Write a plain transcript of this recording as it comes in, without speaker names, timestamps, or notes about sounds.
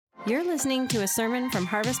You're listening to a sermon from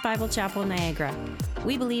Harvest Bible Chapel, Niagara.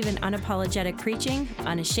 We believe in unapologetic preaching,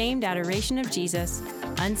 unashamed adoration of Jesus,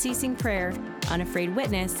 unceasing prayer, unafraid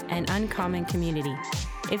witness, and uncommon community.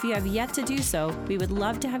 If you have yet to do so, we would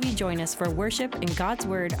love to have you join us for worship and God's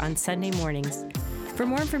Word on Sunday mornings. For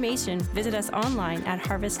more information, visit us online at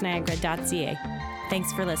harvestniagara.ca.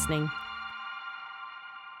 Thanks for listening.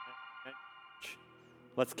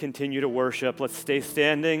 Let's continue to worship. Let's stay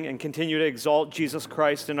standing and continue to exalt Jesus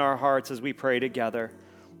Christ in our hearts as we pray together.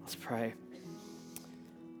 Let's pray.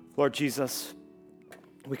 Lord Jesus,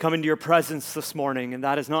 we come into your presence this morning, and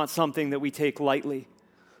that is not something that we take lightly.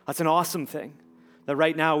 That's an awesome thing, that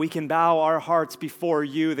right now we can bow our hearts before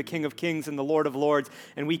you, the King of Kings and the Lord of Lords,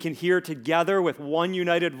 and we can hear together with one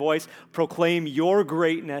united voice proclaim your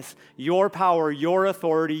greatness, your power, your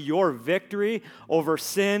authority, your victory over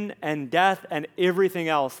sin and death and everything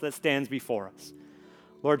else that stands before us.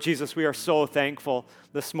 Lord Jesus, we are so thankful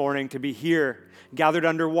this morning to be here, gathered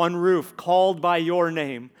under one roof, called by your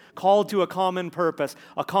name, called to a common purpose,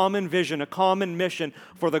 a common vision, a common mission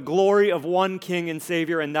for the glory of one King and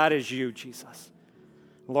Savior, and that is you, Jesus.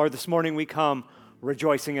 Lord, this morning we come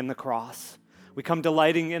rejoicing in the cross. We come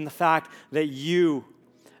delighting in the fact that you,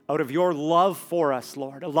 out of your love for us,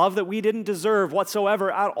 Lord, a love that we didn't deserve whatsoever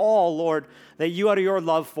at all, Lord, that you, out of your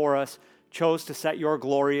love for us, chose to set your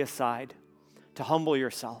glory aside, to humble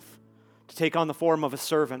yourself, to take on the form of a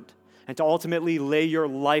servant, and to ultimately lay your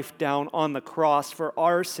life down on the cross for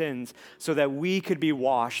our sins so that we could be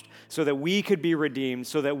washed, so that we could be redeemed,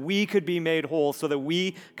 so that we could be made whole, so that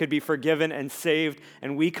we could be forgiven and saved.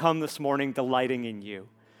 And we come this morning delighting in you.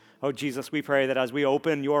 Oh, Jesus, we pray that as we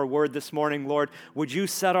open your word this morning, Lord, would you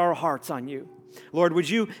set our hearts on you? Lord, would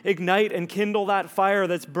you ignite and kindle that fire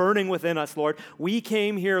that's burning within us, Lord? We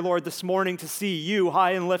came here, Lord, this morning to see you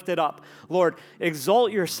high and lifted up. Lord,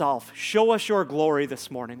 exalt yourself. Show us your glory this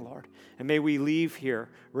morning, Lord. And may we leave here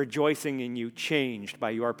rejoicing in you, changed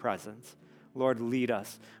by your presence. Lord, lead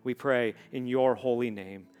us, we pray, in your holy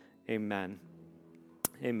name. Amen.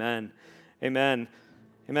 Amen. Amen.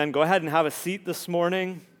 Amen. Go ahead and have a seat this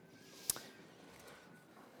morning.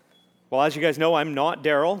 Well, as you guys know, I'm not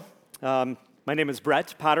Daryl. My name is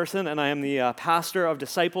Brett Patterson, and I am the pastor of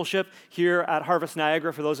discipleship here at Harvest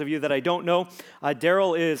Niagara. For those of you that I don't know,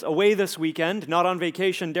 Daryl is away this weekend, not on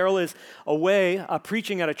vacation. Daryl is away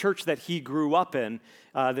preaching at a church that he grew up in,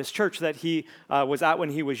 this church that he was at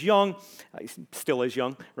when he was young. He still is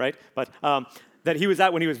young, right? But that he was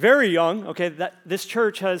at when he was very young. Okay, this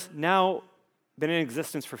church has now been in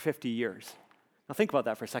existence for 50 years. Now think about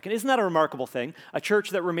that for a second. Isn't that a remarkable thing? A church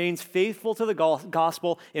that remains faithful to the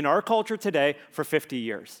gospel in our culture today for 50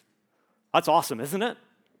 years. That's awesome, isn't it?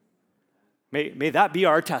 May that be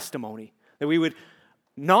our testimony, that we would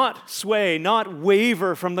not sway, not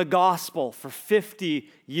waver from the gospel for 50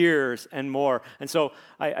 years and more. And so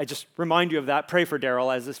I just remind you of that. Pray for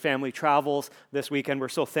Daryl as his family travels this weekend. We're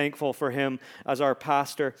so thankful for him as our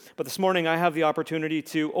pastor. But this morning I have the opportunity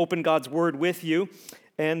to open God's word with you.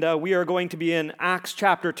 And we are going to be in Acts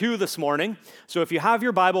chapter 2 this morning. So if you have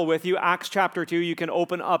your Bible with you, Acts chapter 2, you can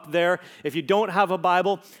open up there. If you don't have a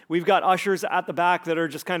Bible, we've got ushers at the back that are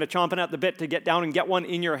just kind of chomping at the bit to get down and get one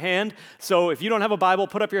in your hand. So if you don't have a Bible,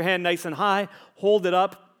 put up your hand nice and high, hold it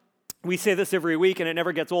up. We say this every week and it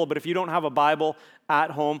never gets old, but if you don't have a Bible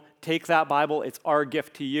at home, take that Bible. It's our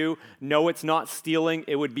gift to you. No, it's not stealing.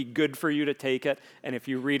 It would be good for you to take it. And if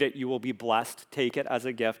you read it, you will be blessed. Take it as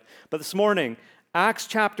a gift. But this morning, Acts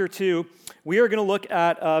chapter 2, we are going to look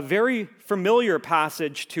at a very familiar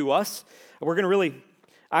passage to us. We're going to really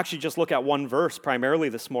actually just look at one verse primarily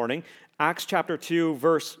this morning. Acts chapter 2,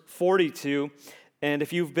 verse 42. And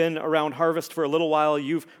if you've been around Harvest for a little while,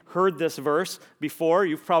 you've heard this verse before.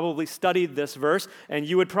 You've probably studied this verse. And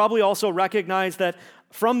you would probably also recognize that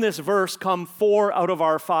from this verse come 4 out of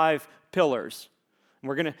our 5 pillars. And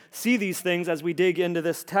we're going to see these things as we dig into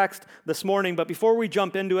this text this morning. But before we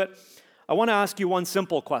jump into it, I want to ask you one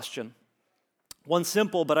simple question. One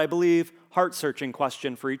simple, but I believe heart-searching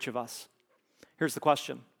question for each of us. Here's the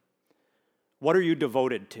question. What are you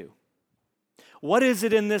devoted to? What is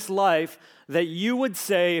it in this life that you would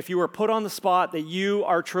say, if you were put on the spot, that you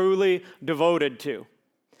are truly devoted to?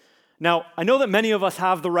 Now, I know that many of us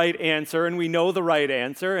have the right answer, and we know the right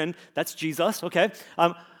answer, and that's Jesus, okay?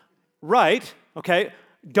 Right, okay?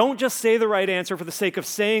 Don't just say the right answer for the sake of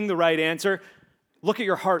saying the right answer. Look at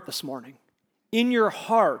your heart this morning. In your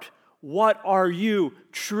heart, what are you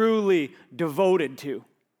truly devoted to?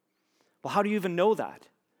 Well, how do you even know that?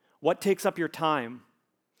 What takes up your time?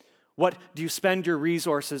 What do you spend your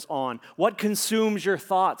resources on? What consumes your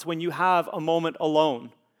thoughts when you have a moment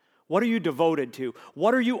alone? What are you devoted to?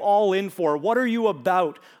 What are you all in for? What are you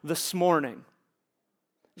about this morning?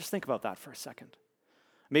 Just think about that for a second.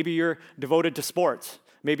 Maybe you're devoted to sports.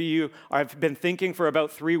 Maybe you have been thinking for about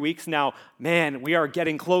 3 weeks now, man, we are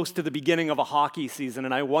getting close to the beginning of a hockey season,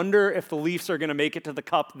 and I wonder if the Leafs are going to make it to the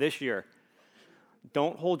Cup this year.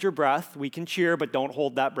 Don't hold your breath. We can cheer, but don't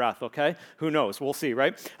hold that breath, okay? Who knows? We'll see,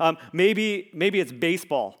 right? Maybe it's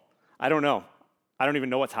baseball. I don't know. I don't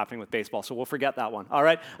even know what's happening with baseball, so we'll forget that one, all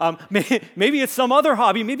right? Maybe it's some other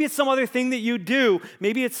hobby. Maybe it's some other thing that you do.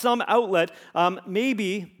 Maybe it's some outlet.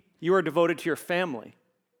 Maybe you are devoted to your family.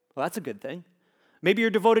 Well, that's a good thing. Maybe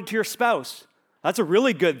you're devoted to your spouse. That's a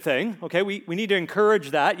really good thing, okay? We need to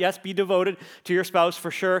encourage that. Yes, be devoted to your spouse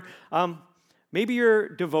for sure. Maybe you're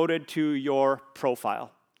devoted to your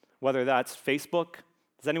profile, whether that's Facebook.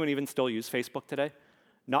 Does anyone even still use Facebook today?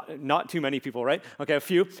 Not too many people, right? Okay, a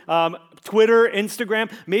few. Twitter, Instagram.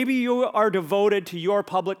 Maybe you are devoted to your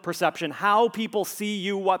public perception, how people see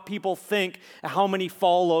you, what people think, how many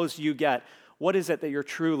follows you get. What is it that you're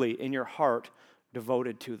truly, in your heart,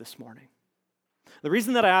 devoted to this morning? The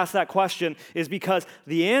reason that I ask that question is because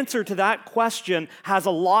the answer to that question has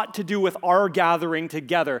a lot to do with our gathering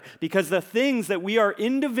together, because the things that we are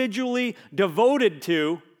individually devoted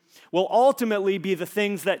to will ultimately be the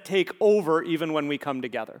things that take over even when we come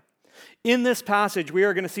together. In this passage, we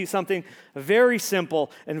are going to see something very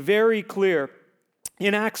simple and very clear.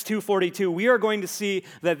 In Acts 2:42, we are going to see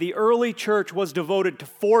that the early church was devoted to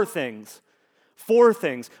four things,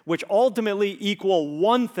 which ultimately equal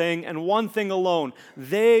one thing and one thing alone.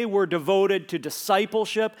 They were devoted to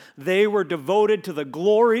discipleship. They were devoted to the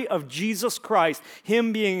glory of Jesus Christ,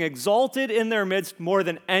 Him being exalted in their midst more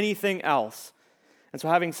than anything else. And so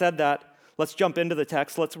having said that, let's jump into the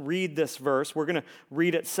text. Let's read this verse. We're going to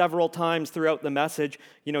read it several times throughout the message.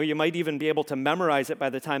 You might even be able to memorize it by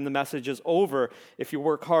the time the message is over if you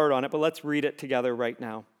work hard on it, but let's read it together right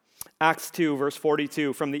now. Acts 2, verse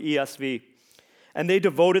 42 from the ESV. And they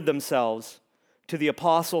devoted themselves to the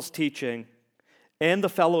apostles' teaching and the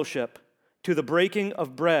fellowship, to the breaking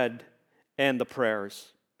of bread and the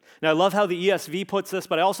prayers. Now, I love how the ESV puts this,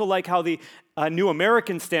 but I also like how the New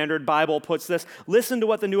American Standard Bible puts this. Listen to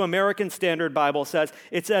what the New American Standard Bible says.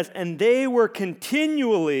 It says, and they were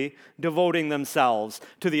continually devoting themselves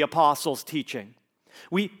to the apostles' teaching.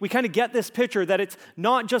 We kind of get this picture that it's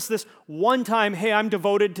not just this one time, hey, I'm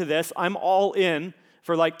devoted to this, I'm all in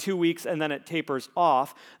for like 2 weeks, and then it tapers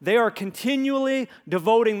off. They are continually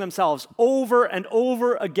devoting themselves over and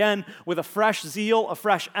over again with a fresh zeal, a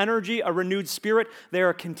fresh energy, a renewed spirit. They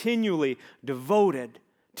are continually devoted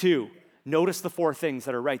to. Notice the four things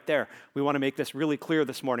that are right there. We want to make this really clear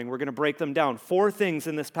this morning. We're going to break them down. 4 things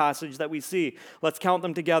in this passage that we see. Let's count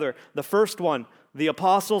them together. The first one, the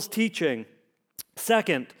apostles' teaching.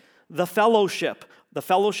 Second, the fellowship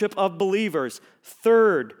of believers.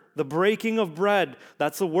 Third, the breaking of bread.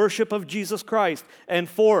 That's the worship of Jesus Christ. And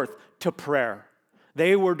fourth, to prayer.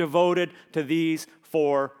 They were devoted to these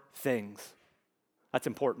 4 things. That's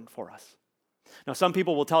important for us. Now, some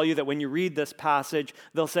people will tell you that when you read this passage,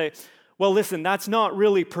 they'll say, well, listen, that's not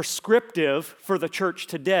really prescriptive for the church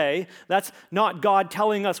today. That's not God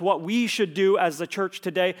telling us what we should do as the church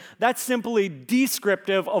today. That's simply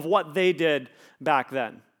descriptive of what they did back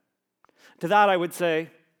then. To that, I would say,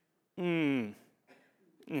 I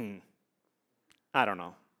don't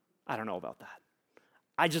know. I don't know about that.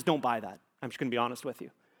 I just don't buy that. I'm just going to be honest with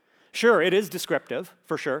you. Sure, it is descriptive,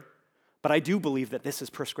 for sure, but I do believe that this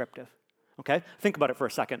is prescriptive, okay? Think about it for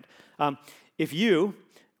a second. If you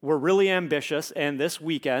were really ambitious and this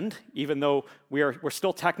weekend, even though we're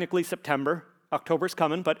still technically September, October's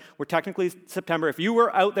coming, but we're technically September, if you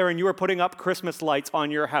were out there and you were putting up Christmas lights on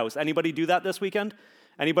your house, anybody do that this weekend?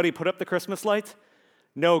 Anybody put up the Christmas lights?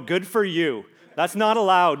 No, good for you. That's not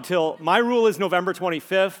allowed till, my rule is November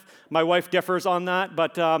 25th. My wife differs on that,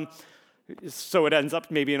 but so it ends up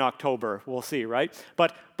maybe in October. We'll see, right?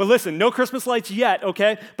 But listen, no Christmas lights yet,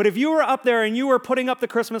 okay? But if you were up there and you were putting up the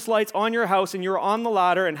Christmas lights on your house and you were on the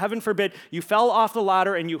ladder, and heaven forbid, you fell off the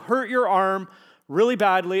ladder and you hurt your arm really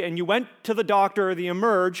badly, and you went to the doctor or the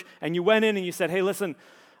Emerge, and you went in and you said, hey, listen,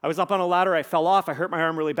 I was up on a ladder, I fell off, I hurt my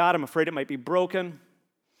arm really bad, I'm afraid it might be broken.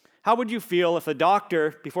 How would you feel if a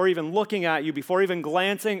doctor, before even looking at you, before even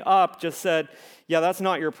glancing up, just said, yeah, that's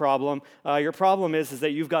not your problem. Your problem is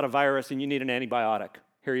that you've got a virus and you need an antibiotic.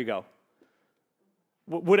 Here you go.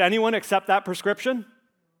 Would anyone accept that prescription?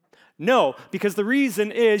 No, because the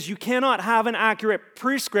reason is you cannot have an accurate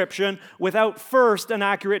prescription without first an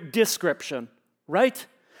accurate description, right?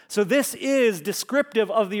 So this is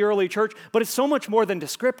descriptive of the early church, but it's so much more than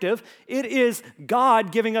descriptive. It is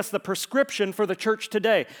God giving us the prescription for the church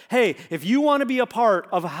today. Hey, if you want to be a part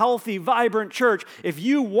of a healthy, vibrant church, if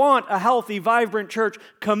you want a healthy, vibrant church,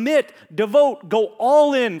 commit, devote, go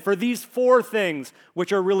all in for these 4 things,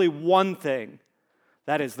 which are really one thing.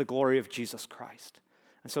 That is the glory of Jesus Christ.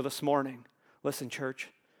 And so this morning, listen, church,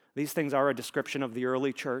 these things are a description of the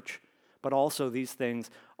early church, but also these things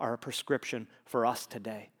are a prescription for us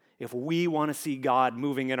today. If we want to see God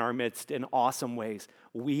moving in our midst in awesome ways,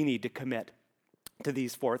 we need to commit to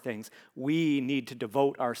these 4 things. We need to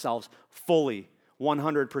devote ourselves fully,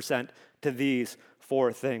 100% to these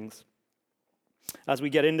 4 things. As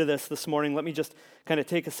we get into this morning, let me just kind of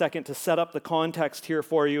take a second to set up the context here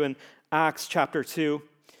for you in Acts chapter 2.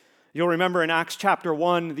 You'll remember in Acts chapter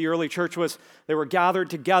 1, the early church they were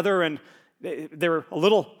gathered together and they were a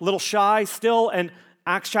little shy still. And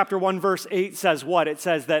Acts chapter 1 verse 8 says what? It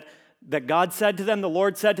says that God said to them, the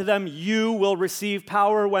Lord said to them, you will receive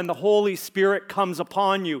power when the Holy Spirit comes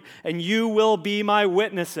upon you, and you will be my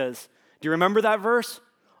witnesses. Do you remember that verse?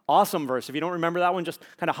 Awesome verse. If you don't remember that one, just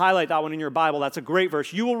kind of highlight that one in your Bible. That's a great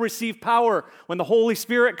verse. You will receive power when the Holy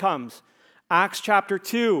Spirit comes. Acts chapter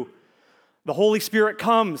 2. The Holy Spirit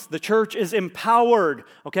comes. The church is empowered,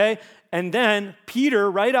 okay? And then Peter,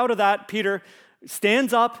 right out of that, Peter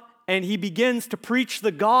stands up and he begins to preach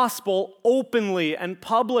the gospel openly and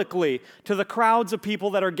publicly to the crowds of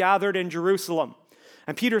people that are gathered in Jerusalem.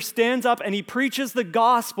 And Peter stands up and he preaches the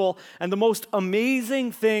gospel, and the most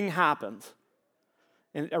amazing thing happens.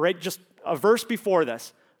 And right, just a verse before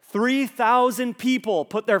this, 3,000 people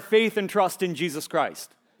put their faith and trust in Jesus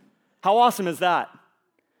Christ. How awesome is that?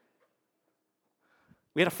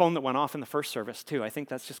 We had a phone that went off in the first service too. I think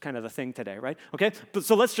that's just kind of the thing today, right? Okay,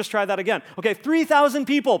 so let's just try that again. Okay, 3,000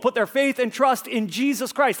 people put their faith and trust in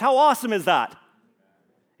Jesus Christ. How awesome is that?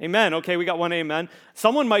 Amen. Okay, we got one amen.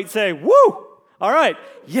 Someone might say, woo! All right,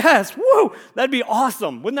 yes, woo! That'd be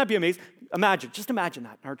awesome. Wouldn't that be amazing? Just imagine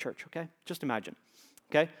that in our church, okay? Just imagine,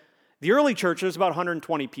 okay? The early church was about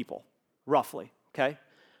 120 people, roughly, okay?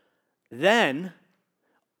 Then,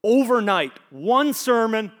 overnight, one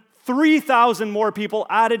sermon, 3,000 more people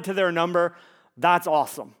added to their number. That's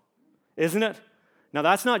awesome, isn't it? Now,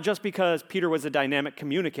 that's not just because Peter was a dynamic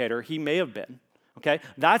communicator. He may have been, okay?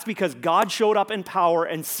 That's because God showed up in power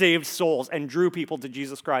and saved souls and drew people to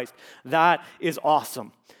Jesus Christ. That is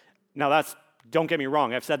awesome. Now, don't get me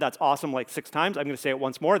wrong. I've said that's awesome like 6 times. I'm going to say it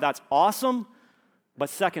once more. That's awesome.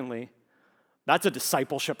 But secondly, that's a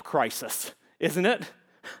discipleship crisis, isn't it?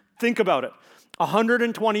 Think about it.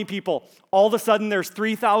 120 people. All of a sudden, there's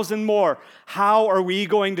 3,000 more. How are we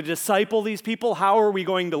going to disciple these people? How are we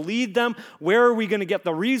going to lead them? Where are we going to get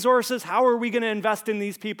the resources? How are we going to invest in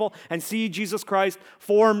these people and see Jesus Christ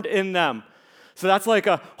formed in them? So that's like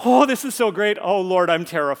this is so great. Oh, Lord, I'm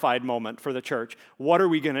terrified moment for the church. What are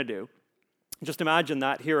we going to do? Just imagine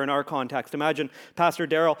that here in our context. Imagine Pastor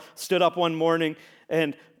Darrell stood up one morning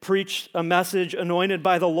and preached a message anointed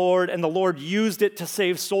by the Lord, and the Lord used it to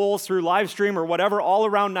save souls through live stream or whatever all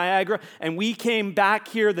around Niagara, and we came back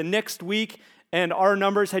here the next week and our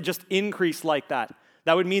numbers had just increased like that.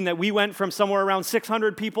 That would mean that we went from somewhere around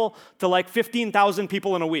 600 people to like 15,000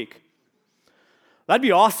 people in a week. That'd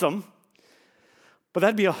be awesome, but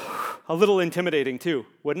that'd be a little intimidating too,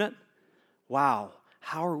 wouldn't it? Wow.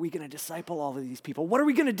 How are we going to disciple all of these people? What are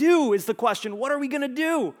we going to do is the question. What are we going to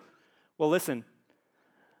do? Well, listen,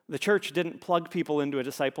 the church didn't plug people into a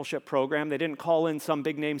discipleship program. They didn't call in some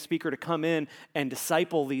big name speaker to come in and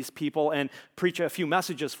disciple these people and preach a few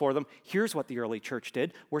messages for them. Here's what the early church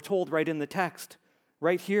did. We're told right in the text,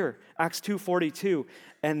 right here, Acts 2:42.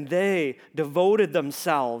 And they devoted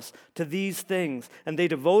themselves to these things. And they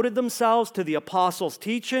devoted themselves to the apostles'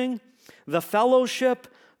 teaching, the fellowship,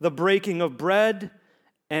 the breaking of bread,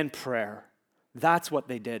 and prayer. That's what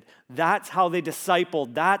they did. That's how they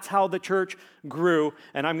discipled. That's how the church grew.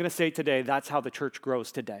 And I'm going to say today, that's how the church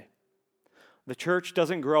grows today. The church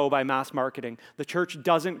doesn't grow by mass marketing. The church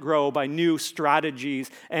doesn't grow by new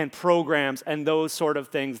strategies and programs and those sort of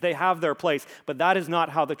things. They have their place, but that is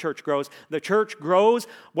not how the church grows. The church grows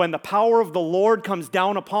when the power of the Lord comes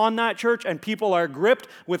down upon that church and people are gripped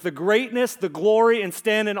with the greatness, the glory, and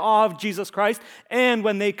stand in awe of Jesus Christ, and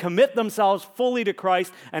when they commit themselves fully to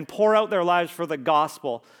Christ and pour out their lives for the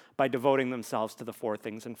gospel by devoting themselves to the 4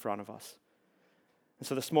 things in front of us. And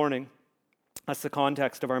so this morning, that's the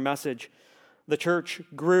context of our message. The church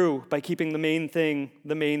grew by keeping the main thing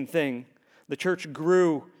the main thing. The church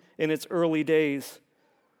grew in its early days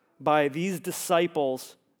by these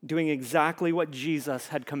disciples doing exactly what Jesus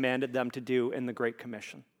had commanded them to do in the Great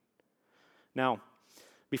Commission. Now,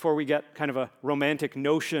 before we get kind of a romantic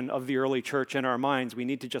notion of the early church in our minds, we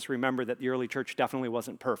need to just remember that the early church definitely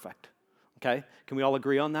wasn't perfect, okay? Can we all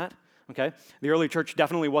agree on that? Okay? The early church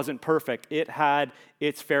definitely wasn't perfect. It had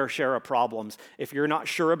its fair share of problems. If you're not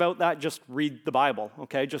sure about that, just read the Bible,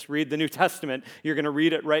 okay? Just read the New Testament. You're going to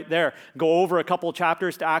read it right there. Go over a couple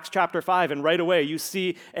chapters to Acts chapter 5, and right away you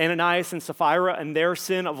see Ananias and Sapphira and their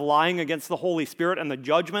sin of lying against the Holy Spirit and the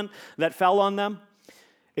judgment that fell on them.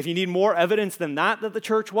 If you need more evidence than that the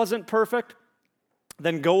church wasn't perfect,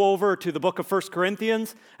 then go over to the book of 1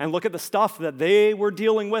 Corinthians and look at the stuff that they were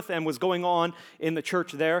dealing with and was going on in the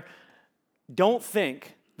church there. Don't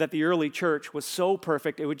think that the early church was so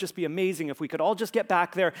perfect. It would just be amazing if we could all just get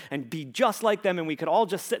back there and be just like them and we could all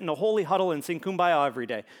just sit in a holy huddle and sing Kumbaya every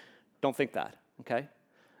day. Don't think that, okay?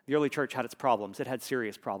 The early church had its problems. It had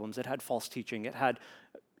serious problems. It had false teaching. It had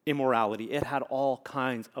immorality. It had all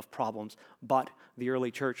kinds of problems. But the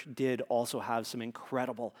early church did also have some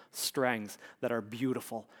incredible strengths that are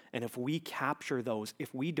beautiful. And if we capture those,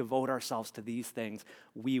 if we devote ourselves to these things,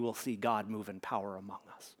 we will see God move in power among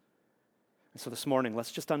us. And so this morning,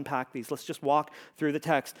 let's just unpack these. Let's just walk through the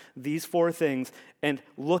text, these 4 things, and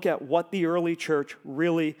look at what the early church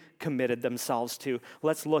really committed themselves to.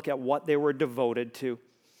 Let's look at what they were devoted to.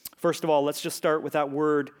 First of all, let's just start with that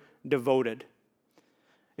word, devoted.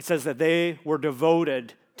 It says that they were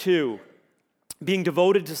devoted to. Being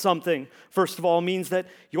devoted to something, first of all, means that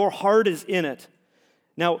your heart is in it.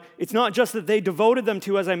 Now, it's not just that they devoted them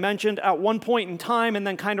to, as I mentioned, at one point in time and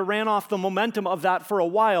then kind of ran off the momentum of that for a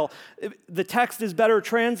while. The text is better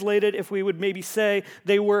translated if we would maybe say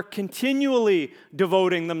they were continually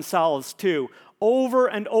devoting themselves to. Over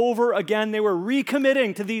and over again, they were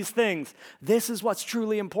recommitting to these things. This is what's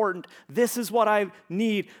truly important. This is what I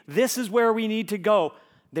need. This is where we need to go.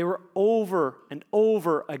 They were over and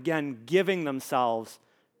over again giving themselves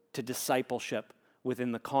to discipleship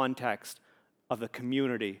within the context of the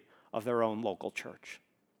community of their own local church.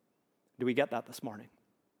 Do we get that this morning?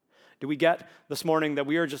 Do we get this morning that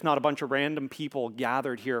we are just not a bunch of random people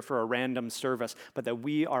gathered here for a random service, but that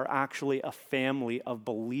we are actually a family of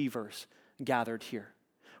believers gathered here?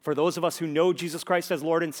 For those of us who know Jesus Christ as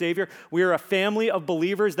Lord and Savior, we are a family of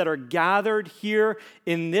believers that are gathered here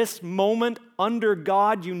in this moment under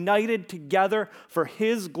God, united together for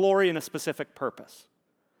His glory and a specific purpose.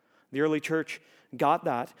 The early church got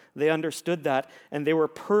that, they understood that, and they were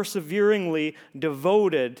perseveringly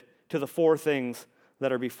devoted to the 4 things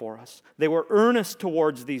that are before us. They were earnest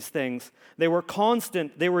towards these things. They were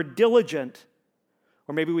constant. They were diligent.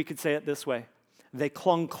 Or maybe we could say it this way. They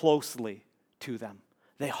clung closely to them.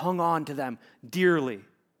 They hung on to them dearly.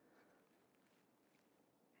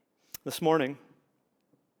 This morning,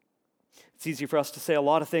 it's easy for us to say a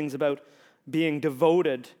lot of things about being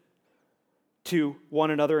devoted to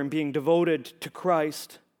one another and being devoted to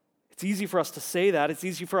Christ. It's easy for us to say that. It's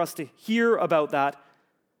easy for us to hear about that.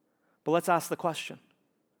 But let's ask the question,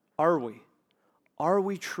 are we? Are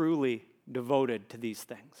we truly devoted to these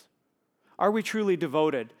things? Are we truly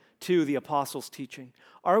devoted to the apostles' teaching?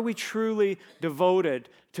 Are we truly devoted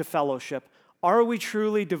to fellowship? Are we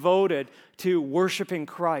truly devoted to worshiping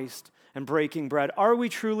Christ and breaking bread? Are we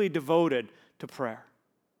truly devoted to prayer?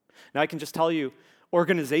 Now, I can just tell you,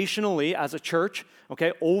 organizationally as a church,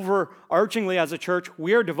 okay, overarchingly as a church,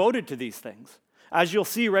 we are devoted to these things. As you'll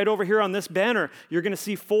see right over here on this banner, you're going to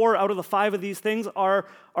see 4 out of the 5 of these things are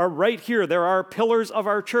right here. There are pillars of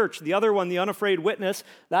our church. The other one, the unafraid witness,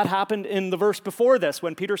 that happened in the verse before this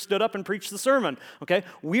when Peter stood up and preached the sermon. Okay,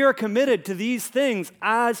 we are committed to these things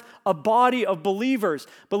as a body of believers.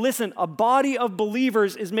 But listen, a body of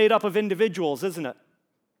believers is made up of individuals, isn't it?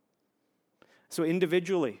 So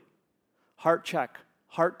individually, heart check,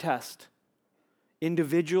 heart test.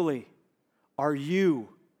 Individually, are you,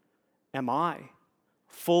 am I,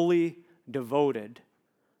 fully devoted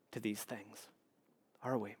to these things?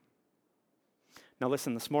 Are we? Now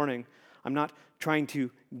listen, this morning, I'm not trying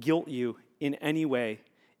to guilt you in any way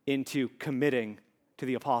into committing to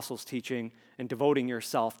the apostles' teaching and devoting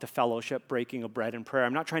yourself to fellowship, breaking of bread, and prayer.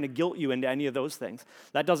 I'm not trying to guilt you into any of those things.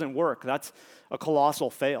 That doesn't work. That's a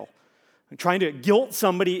colossal fail. And trying to guilt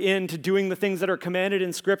somebody into doing the things that are commanded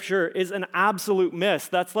in Scripture is an absolute miss.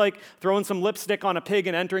 That's like throwing some lipstick on a pig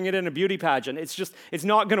and entering it in a beauty pageant. It's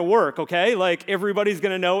not going to work, okay? Like, everybody's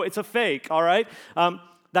going to know it's a fake, all right?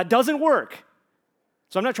 That doesn't work.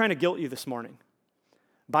 So I'm not trying to guilt you this morning.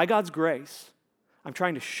 By God's grace, I'm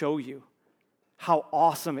trying to show you how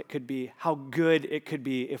awesome it could be, how good it could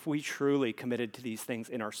be if we truly committed to these things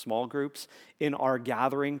in our small groups, in our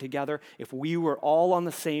gathering together, if we were all on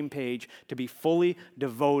the same page to be fully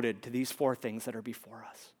devoted to these 4 things that are before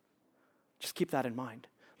us. Just keep that in mind.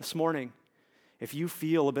 This morning, if you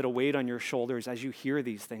feel a bit of weight on your shoulders as you hear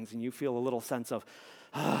these things and you feel a little sense of,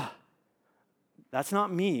 that's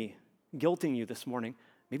not me guilting you this morning.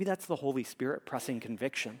 Maybe that's the Holy Spirit pressing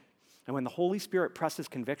conviction. And when the Holy Spirit presses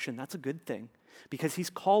conviction, that's a good thing, because he's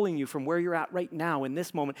calling you from where you're at right now in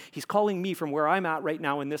this moment. He's calling me from where I'm at right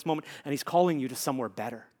now in this moment, and he's calling you to somewhere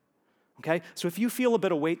better. Okay? So if you feel a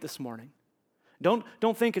bit of weight this morning, don't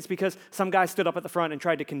think it's because some guy stood up at the front and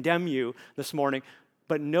tried to condemn you this morning,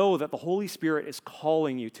 but know that the Holy Spirit is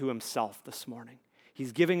calling you to himself this morning.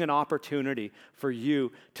 He's giving an opportunity for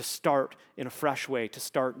you to start in a fresh way, to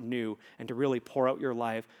start new, and to really pour out your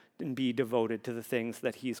life and be devoted to the things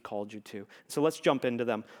that he's called you to. So let's jump into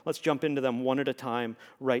them. Let's jump into them one at a time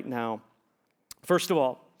right now. First of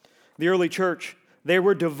all, the early church, they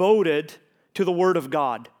were devoted to the Word of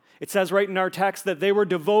God. It says right in our text that they were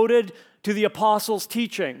devoted to the apostles'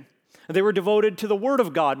 teaching. They were devoted to the Word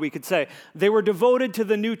of God, we could say. They were devoted to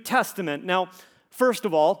the New Testament. Now, first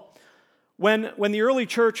of all, when the early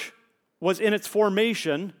church was in its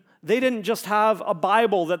formation, they didn't just have a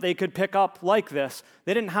Bible that they could pick up like this.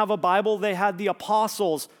 They didn't have a Bible, they had the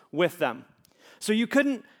apostles with them. So you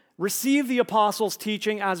couldn't receive the apostles'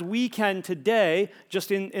 teaching as we can today,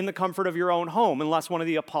 just in the comfort of your own home, unless one of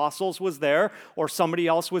the apostles was there or somebody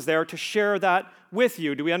else was there to share that with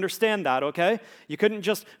you. Do we understand that, okay? You couldn't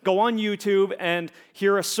just go on YouTube and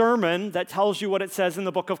hear a sermon that tells you what it says in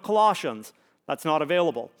the book of Colossians. That's not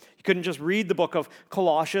available. You couldn't just read the book of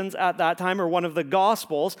Colossians at that time or one of the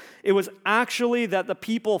Gospels. It was actually that the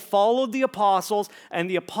people followed the apostles and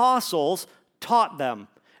the apostles taught them.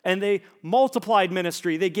 And they multiplied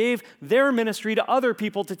ministry. They gave their ministry to other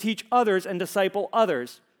people to teach others and disciple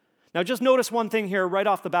others. Now just notice one thing here right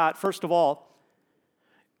off the bat. First of all,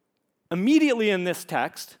 immediately in this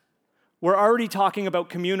text, we're already talking about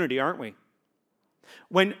community, aren't we?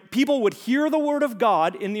 When people would hear the word of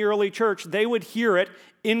God in the early church, they would hear it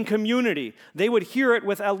in community. They would hear it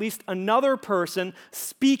with at least another person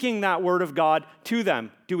speaking that word of God to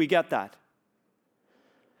them. Do we get that?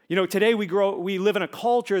 You know, today we live in a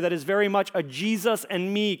culture that is very much a Jesus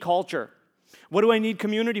and me culture. What do I need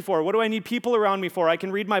community for? What do I need people around me for? I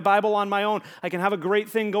can read my Bible on my own. I can have a great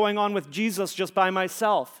thing going on with Jesus just by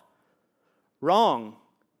myself. Wrong.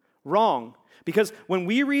 Because when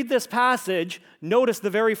we read this passage, notice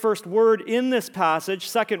the very first word in this passage,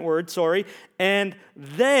 second word, and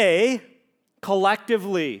they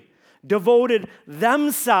collectively devoted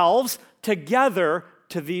themselves together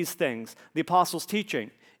to these things, the apostles'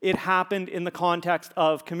 teaching. It happened in the context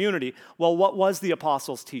of community. Well, what was the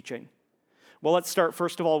apostles' teaching? Well, let's start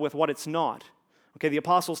first of all with what it's not. Okay, the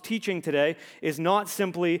apostles' teaching today is not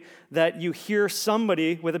simply that you hear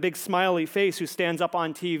somebody with a big smiley face who stands up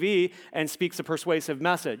on TV and speaks a persuasive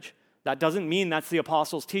message. That doesn't mean that's the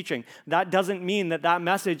apostles' teaching. That doesn't mean that that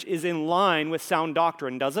message is in line with sound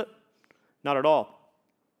doctrine, does it? Not at all.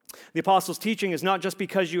 The apostles' teaching is not just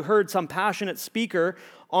because you heard some passionate speaker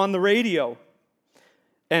on the radio,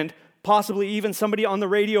 and possibly even somebody on the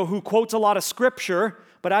radio who quotes a lot of scripture,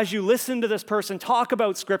 but as you listen to this person talk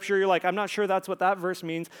about scripture, you're like, I'm not sure that's what that verse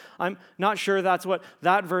means. I'm not sure that's what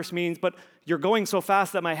that verse means, but you're going so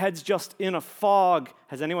fast that my head's just in a fog.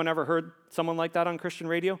 Has anyone ever heard someone like that on Christian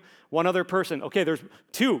radio? One other person. Okay, there's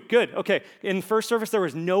two. Good. Okay, in first service, there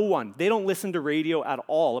was no one. They don't listen to radio at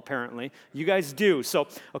all, apparently. You guys do. So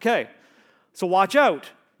watch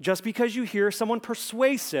out. Just because you hear someone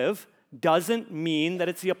persuasive doesn't mean that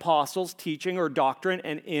it's the apostles' teaching or doctrine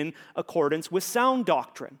and in accordance with sound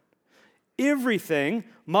doctrine. Everything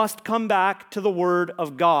must come back to the Word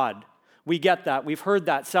of God. We get that. We've heard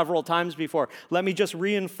that several times before. Let me just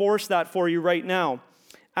reinforce that for you right now.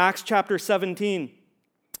 Acts chapter 17.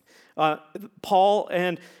 Paul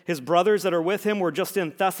and his brothers that are with him were just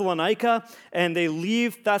in Thessalonica, and they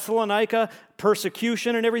leave Thessalonica,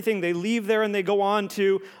 persecution and everything. They leave there and they go on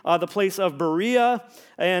to the place of Berea.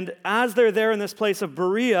 And as they're there in this place of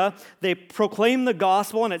Berea, they proclaim the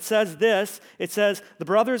gospel, and it says this. It says, the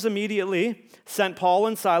brothers immediately sent Paul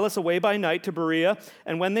and Silas away by night to Berea,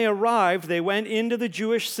 and when they arrived, they went into the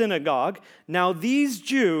Jewish synagogue. Now these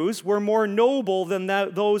Jews were more noble than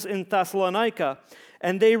those in Thessalonica,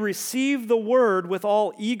 and they received the word with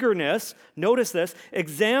all eagerness, notice this,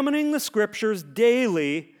 examining the scriptures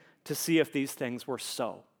daily to see if these things were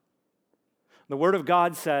so. The word of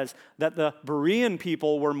God says that the Berean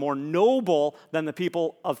people were more noble than the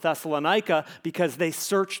people of Thessalonica because they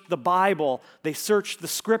searched the Bible, they searched the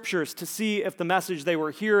scriptures to see if the message they were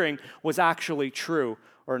hearing was actually true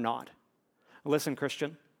or not. Listen,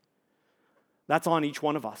 Christian, that's on each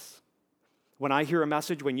one of us. When I hear a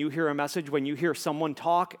message, when you hear a message, when you hear someone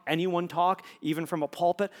talk, anyone talk, even from a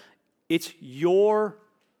pulpit, it's your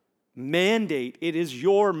mandate, it is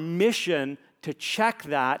your mission to check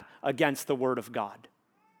that against the Word of God.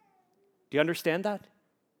 Do you understand that?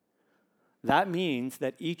 That means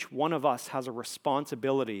that each one of us has a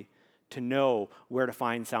responsibility to know where to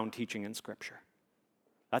find sound teaching in Scripture.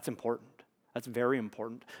 That's important. That's very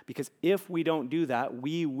important, because if we don't do that,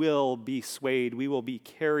 we will be swayed, we will be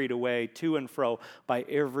carried away to and fro by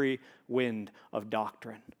every wind of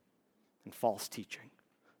doctrine and false teaching.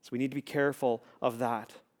 So we need to be careful of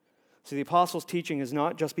that. So the apostles' teaching is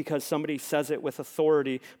not just because somebody says it with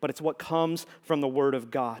authority, but it's what comes from the Word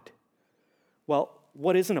of God. Well,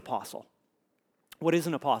 what is an apostle? What is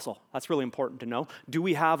an apostle? That's really important to know. Do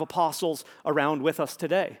we have apostles around with us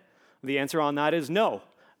today? The answer on that is no.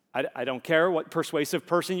 I don't care what persuasive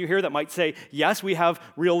person you hear that might say, yes, we have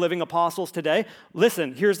real living apostles today.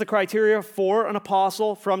 Listen, here's the criteria for an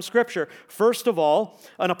apostle from Scripture. First of all,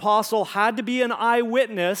 an apostle had to be an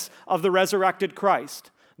eyewitness of the resurrected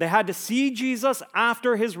Christ. They had to see Jesus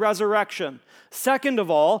after his resurrection. Second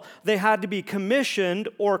of all, they had to be commissioned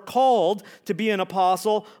or called to be an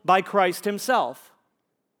apostle by Christ himself.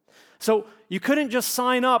 So you couldn't just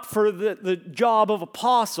sign up for the job of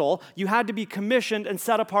apostle. You had to be commissioned and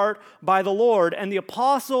set apart by the Lord. And the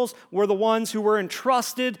apostles were the ones who were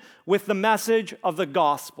entrusted with the message of the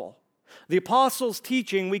gospel. The apostles'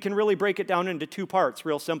 teaching, we can really break it down into two parts,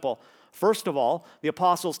 real simple. First of all, the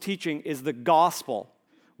apostles' teaching is the gospel.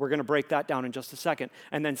 We're going to break that down in just a second.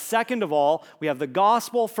 And then second of all, we have the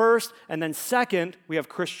gospel first, and then second, we have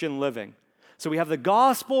Christian living. So we have the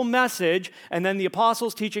gospel message, and then the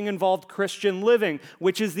apostles' teaching involved Christian living,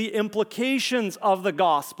 which is the implications of the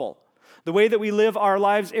gospel. The way that we live our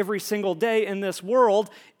lives every single day in this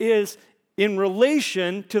world is in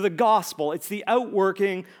relation to the gospel. It's the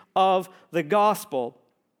outworking of the gospel.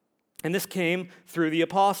 And this came through the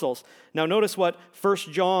apostles. Now notice what 1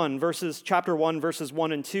 John chapter 1, verses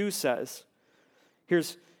 1 and 2 says.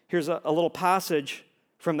 Here's a little passage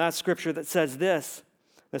from that scripture that says this.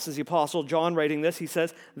 This is the Apostle John writing this. He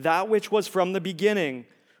says, "That which was from the beginning,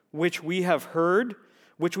 which we have heard,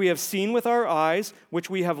 which we have seen with our eyes, which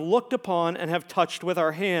we have looked upon and have touched with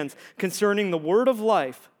our hands, concerning the word of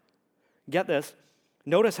life." Get this.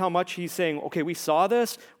 Notice how much he's saying, okay, we saw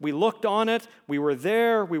this, we looked on it, we were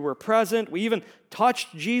there, we were present, we even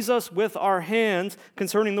touched Jesus with our hands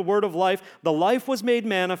concerning the word of life. The life was made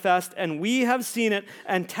manifest, and we have seen it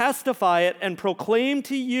and testify it and proclaim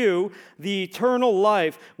to you the eternal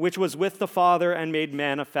life which was with the Father and made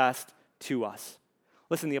manifest to us.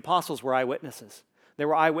 Listen, the apostles were eyewitnesses. They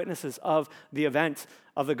were eyewitnesses of the events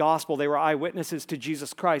of the gospel. They were eyewitnesses to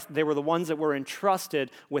Jesus Christ. They were the ones that were entrusted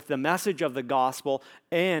with the message of the gospel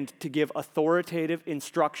and to give authoritative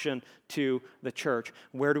instruction to the church.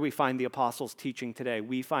 Where do we find the apostles' teaching today?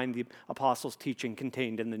 We find the apostles' teaching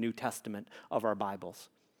contained in the New Testament of our Bibles.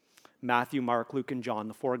 Matthew, Mark, Luke, and John,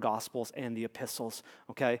 the four gospels and the epistles,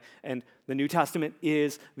 okay? And the New Testament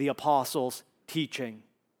is the apostles' teaching.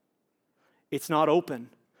 It's not open.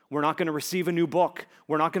 We're not going to receive a new book.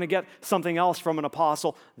 We're not going to get something else from an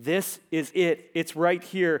apostle. This is it. It's right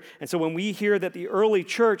here. And so when we hear that the early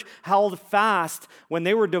church held fast, when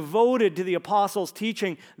they were devoted to the apostles'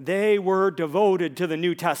 teaching, they were devoted to the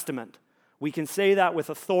New Testament. We can say that with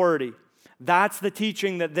authority. That's the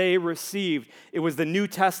teaching that they received. It was the New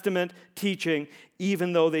Testament teaching,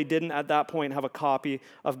 even though they didn't at that point have a copy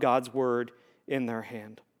of God's word in their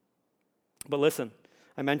hand. But listen,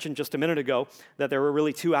 I mentioned just a minute ago that there were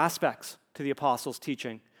really two aspects to the apostles'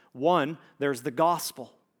 teaching. One, there's the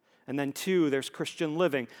gospel. And then two, there's Christian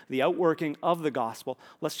living, the outworking of the gospel.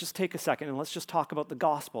 Let's just take a second and let's just talk about the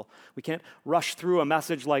gospel. We can't rush through a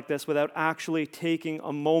message like this without actually taking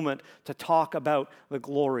a moment to talk about the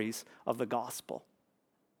glories of the gospel.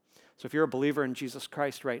 So if you're a believer in Jesus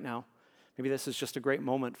Christ right now, maybe this is just a great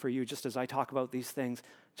moment for you, just as I talk about these things,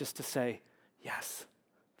 just to say, yes,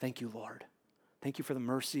 thank you, Lord. Thank you for the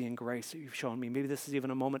mercy and grace that you've shown me. Maybe this is even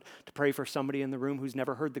a moment to pray for somebody in the room who's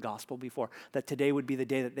never heard the gospel before, that today would be the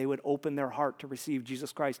day that they would open their heart to receive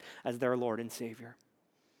Jesus Christ as their Lord and Savior.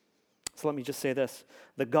 So let me just say this.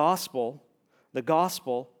 The gospel,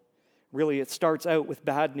 really, it starts out with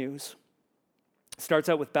bad news. It starts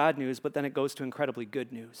out with bad news, but then it goes to incredibly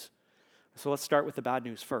good news. So let's start with the bad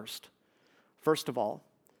news first. First of all,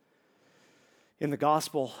 in the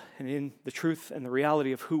gospel and in the truth and the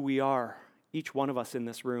reality of who we are, each one of us in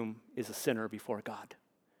this room is a sinner before God.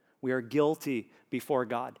 We are guilty before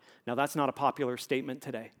God. Now, that's not a popular statement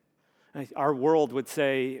today. Our world would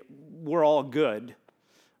say, we're all good.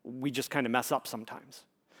 We just kind of mess up sometimes.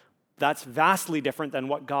 That's vastly different than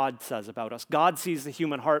what God says about us. God sees the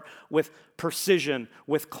human heart with precision,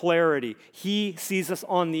 with clarity. He sees us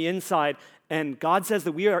on the inside, And God says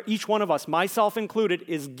that we are, each one of us, myself included,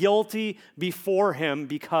 is guilty before him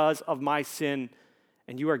because of my sin.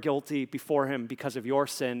 And you are guilty before him because of your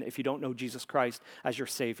sin if you don't know Jesus Christ as your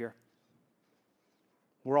Savior.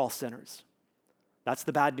 We're all sinners. That's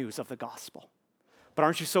the bad news of the gospel. But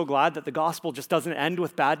aren't you so glad that the gospel just doesn't end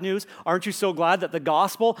with bad news? Aren't you so glad that the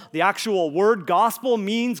gospel, the actual word gospel,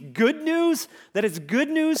 means good news? That it's good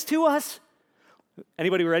news to us?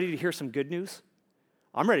 Anybody ready to hear some good news?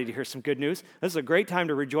 I'm ready to hear some good news. This is a great time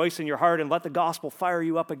to rejoice in your heart and let the gospel fire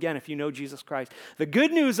you up again if you know Jesus Christ. The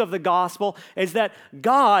good news of the gospel is that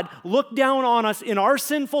God looked down on us in our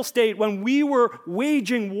sinful state when we were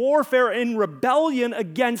waging warfare in rebellion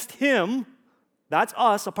against him. That's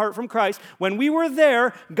us apart from Christ. When we were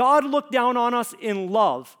there, God looked down on us in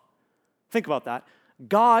love. Think about that.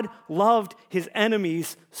 God loved his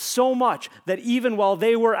enemies so much that even while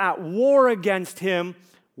they were at war against him,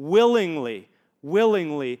 willingly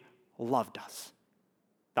loved us.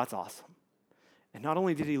 That's awesome. And not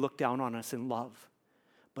only did he look down on us in love,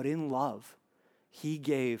 but in love, he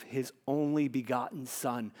gave his only begotten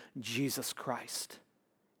Son, Jesus Christ,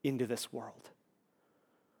 into this world.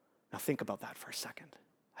 Now think about that for a second.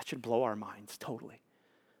 That should blow our minds totally.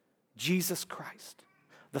 Jesus Christ,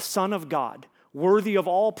 the Son of God, worthy of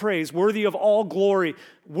all praise, worthy of all glory,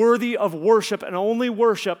 worthy of worship and only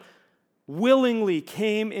worship, willingly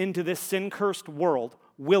came into this sin-cursed world,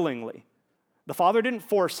 willingly. The Father didn't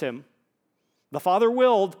force him. The Father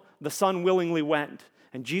willed, the Son willingly went.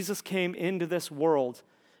 And Jesus came into this world,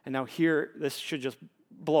 and now here, this should just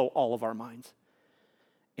blow all of our minds.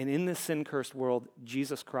 And in this sin-cursed world,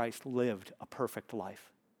 Jesus Christ lived a perfect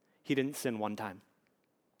life. He didn't sin one time,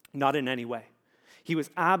 not in any way. He was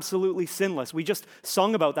absolutely sinless. We just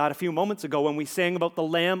sung about that a few moments ago when we sang about the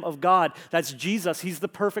Lamb of God. That's Jesus. He's the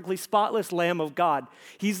perfectly spotless Lamb of God.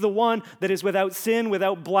 He's the one that is without sin,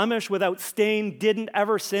 without blemish, without stain, didn't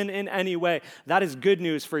ever sin in any way. That is good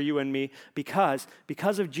news for you and me because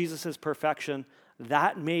of Jesus' perfection,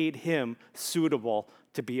 that made him suitable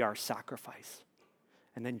to be our sacrifice.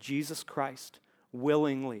 And then Jesus Christ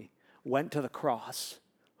willingly went to the cross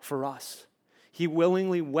for us. He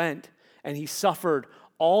willingly went and he suffered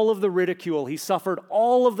all of the ridicule. He suffered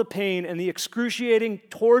all of the pain and the excruciating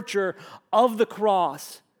torture of the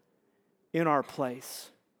cross in our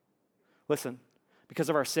place. Listen, because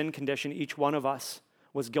of our sin condition, each one of us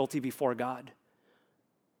was guilty before God.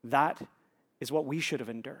 That is what we should have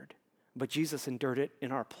endured. But Jesus endured it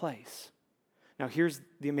in our place. Now here's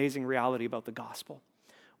the amazing reality about the gospel.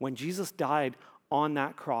 When Jesus died on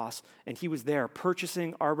that cross and he was there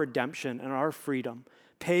purchasing our redemption and our freedom,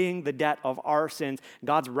 paying the debt of our sins,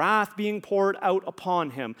 God's wrath being poured out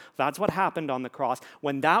upon him. That's what happened on the cross.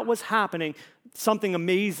 When that was happening, something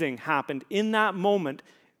amazing happened. In that moment,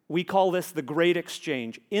 we call this the great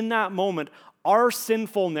exchange. In that moment, our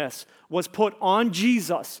sinfulness was put on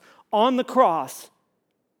Jesus on the cross.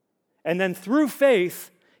 And then through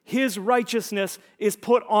faith, his righteousness is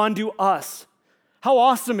put onto us. How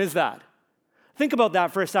awesome is that? Think about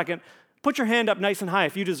that for a second. Put your hand up nice and high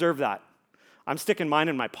if you deserve that. I'm sticking mine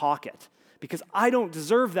in my pocket because I don't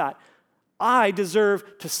deserve that. I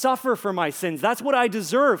deserve to suffer for my sins. That's what I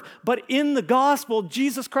deserve. But in the gospel,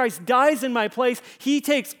 Jesus Christ dies in my place. He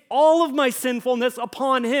takes all of my sinfulness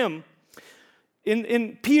upon him.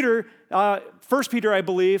 In Peter, 1 Peter, I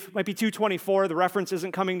believe, might be 2:24. The reference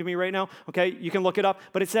isn't coming to me right now. Okay, you can look it up.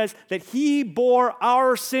 But it says that he bore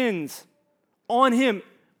our sins on him,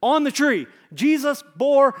 on the tree. Jesus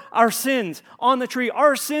bore our sins on the tree.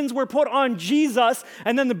 Our sins were put on Jesus.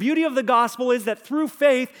 And then the beauty of the gospel is that through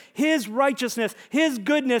faith, his righteousness, his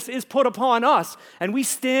goodness is put upon us. And we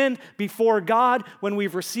stand before God when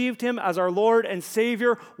we've received him as our Lord and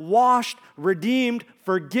Savior, washed, redeemed,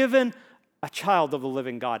 forgiven, a child of the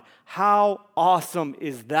living God. How awesome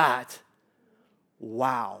is that?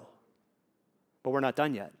 Wow. But we're not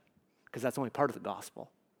done yet because that's only part of the gospel.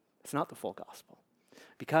 It's not the full gospel.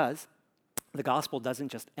 Because the gospel doesn't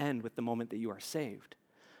just end with the moment that you are saved.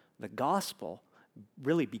 The gospel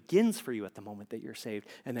really begins for you at the moment that you're saved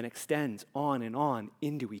and then extends on and on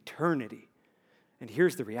into eternity. And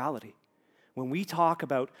here's the reality. When we talk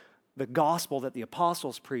about the gospel that the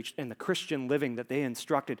apostles preached and the Christian living that they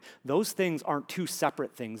instructed, those things aren't two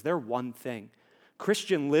separate things. They're one thing.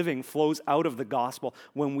 Christian living flows out of the gospel.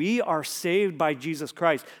 When we are saved by Jesus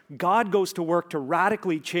Christ, God goes to work to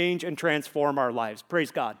radically change and transform our lives.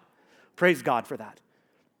 Praise God. Praise God for that.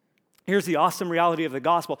 Here's the awesome reality of the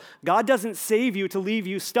gospel. God doesn't save you to leave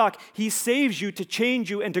you stuck. He saves you to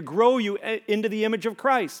change you and to grow you into the image of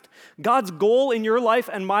Christ. God's goal in your life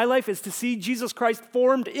and my life is to see Jesus Christ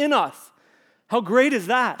formed in us. How great is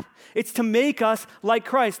that? It's to make us like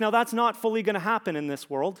Christ. Now, that's not fully going to happen in this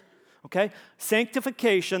world, okay?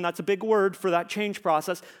 Sanctification, that's a big word for that change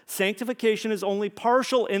process. Sanctification is only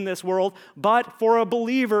partial in this world, but for a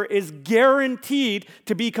believer is guaranteed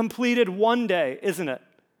to be completed one day, isn't it?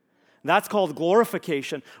 That's called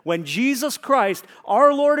glorification. When Jesus Christ,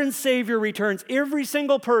 our Lord and Savior, returns, every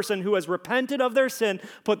single person who has repented of their sin,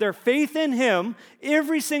 put their faith in Him,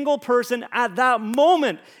 every single person at that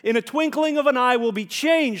moment, in a twinkling of an eye, will be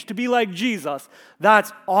changed to be like Jesus.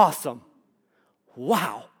 That's awesome.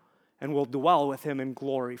 Wow. And we'll dwell with Him in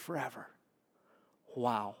glory forever.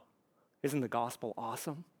 Wow. Isn't the gospel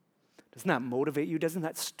awesome? Doesn't that motivate you? Doesn't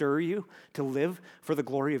that stir you to live for the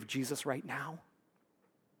glory of Jesus right now?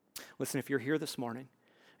 Listen, if you're here this morning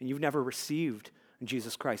and you've never received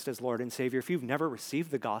Jesus Christ as Lord and Savior, if you've never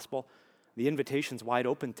received the gospel, the invitation's wide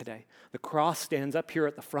open today. The cross stands up here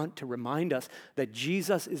at the front to remind us that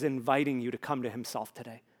Jesus is inviting you to come to Himself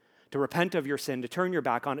today, to repent of your sin, to turn your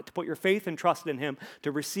back on it, to put your faith and trust in Him,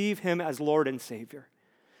 to receive Him as Lord and Savior.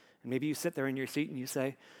 And maybe you sit there in your seat and you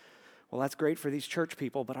say, well, that's great for these church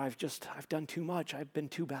people, but I've done too much. I've been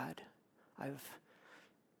too bad. I'm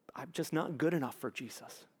just not good enough for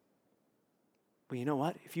Jesus. Well, you know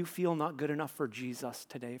what? If you feel not good enough for Jesus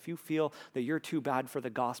today, if you feel that you're too bad for the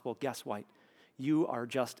gospel, guess what? You are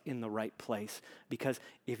just in the right place. Because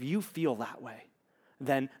if you feel that way,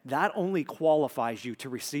 then that only qualifies you to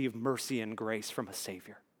receive mercy and grace from a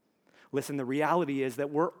Savior. Listen, the reality is that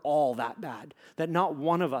we're all that bad, that not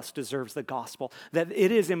one of us deserves the gospel, that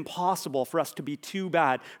it is impossible for us to be too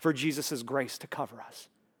bad for Jesus' grace to cover us.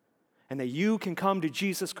 And that you can come to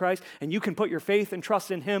Jesus Christ and you can put your faith and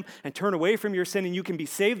trust in Him and turn away from your sin, and you can be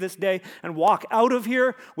saved this day and walk out of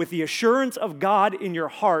here with the assurance of God in your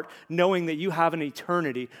heart, knowing that you have an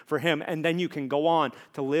eternity for Him, and then you can go on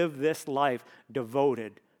to live this life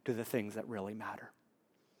devoted to the things that really matter.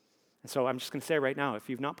 And so I'm just going to say right now, if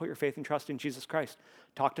you've not put your faith and trust in Jesus Christ,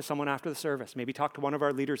 talk to someone after the service. Maybe talk to one of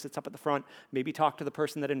our leaders that's up at the front. Maybe talk to the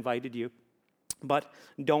person that invited you. But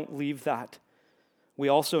don't leave that. We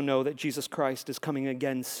also know that Jesus Christ is coming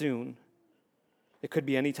again soon. It could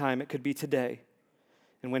be any time. It could be today.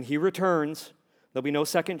 And when He returns, there'll be no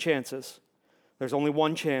second chances. There's only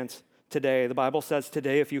one chance today. The Bible says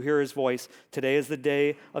today, if you hear His voice, today is the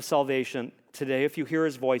day of salvation. Today, if you hear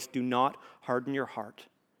His voice, do not harden your heart.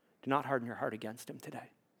 Do not harden your heart against Him today.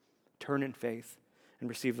 Turn in faith and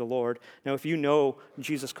receive the Lord. Now, if you know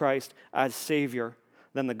Jesus Christ as Savior,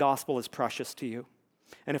 then the gospel is precious to you.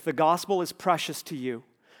 And if the gospel is precious to you,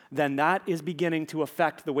 then that is beginning to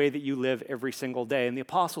affect the way that you live every single day. And the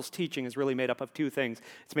apostles' teaching is really made up of two things.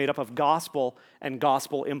 It's made up of gospel and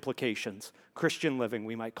gospel implications. Christian living,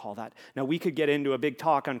 we might call that. Now, we could get into a big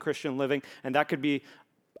talk on Christian living, and that could be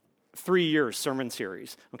 3 years sermon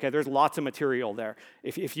series. Okay, there's lots of material there.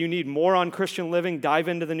 If you need more on Christian living, dive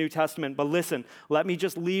into the New Testament. But listen, let me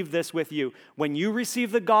just leave this with you. When you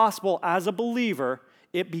receive the gospel as a believer,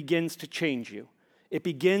 it begins to change you. It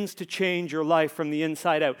begins to change your life from the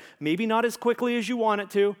inside out. Maybe not as quickly as you want it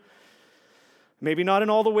to. Maybe not in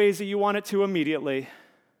all the ways that you want it to immediately.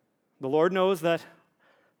 The Lord knows that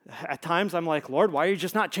at times I'm like, Lord, why are you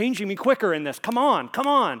just not changing me quicker in this? Come on, come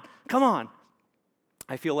on, come on.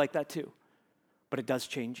 I feel like that too. But it does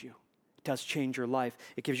change you. It does change your life.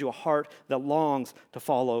 It gives you a heart that longs to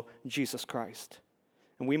follow Jesus Christ.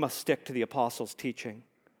 And we must stick to the apostles' teaching.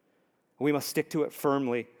 We must stick to it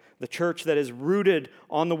firmly. The church that is rooted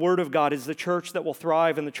on the Word of God is the church that will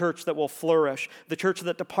thrive and the church that will flourish. The church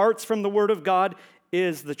that departs from the Word of God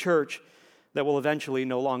is the church that will eventually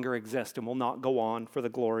no longer exist and will not go on for the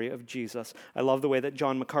glory of Jesus. I love the way that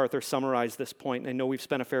John MacArthur summarized this point. I know we've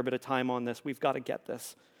spent a fair bit of time on this. We've got to get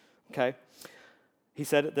this, okay? He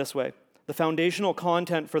said it this way: the foundational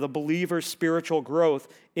content for the believer's spiritual growth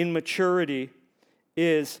in maturity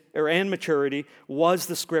maturity was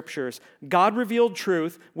the Scriptures. God revealed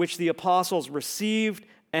truth, which the apostles received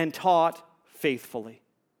and taught faithfully.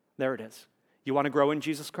 There it is. You want to grow in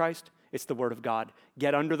Jesus Christ? It's the Word of God.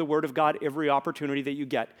 Get under the Word of God every opportunity that you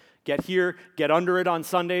get. Get here, get under it on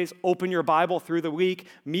Sundays, open your Bible through the week,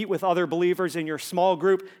 meet with other believers in your small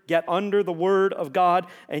group, get under the Word of God,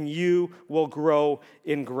 and you will grow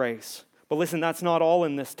in grace. But listen, that's not all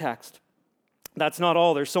in this text. That's not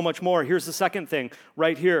all. There's so much more. Here's the second thing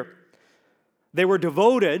right here. They were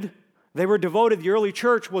devoted. The early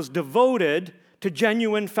church was devoted to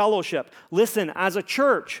genuine fellowship. Listen, as a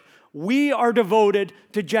church, we are devoted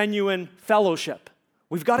to genuine fellowship.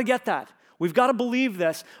 We've got to get that. We've got to believe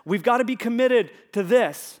this. We've got to be committed to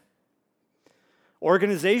this.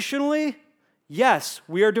 Organizationally, yes,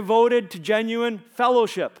 we are devoted to genuine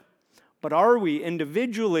fellowship. But are we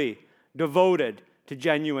individually devoted to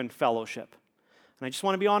genuine fellowship. And I just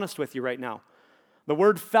want to be honest with you right now. The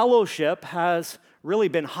word fellowship has really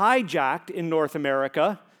been hijacked in North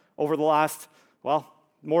America over the last,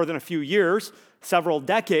 more than a few years, several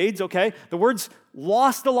decades, okay? The word's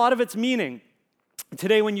lost a lot of its meaning.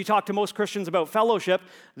 Today, when you talk to most Christians about fellowship,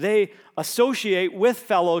 they associate with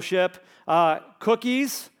fellowship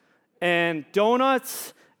cookies and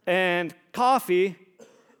donuts and coffee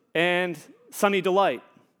and Sunny Delight,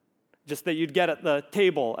 just that you'd get at the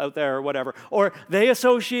table out there or whatever. Or they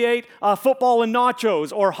associate football and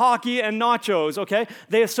nachos or hockey and nachos, okay?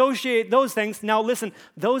 They associate those things. Now listen,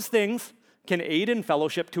 those things can aid in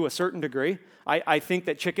fellowship to a certain degree. I think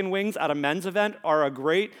that chicken wings at a men's event are a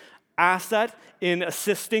great asset in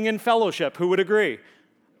assisting in fellowship. Who would agree?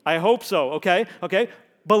 I hope so, okay?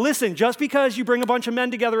 But listen, just because you bring a bunch of men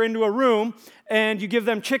together into a room and you give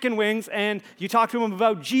them chicken wings and you talk to them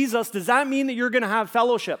about Jesus, does that mean that you're going to have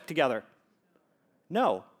fellowship together?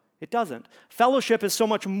 No, it doesn't. Fellowship is so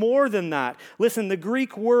much more than that. Listen, the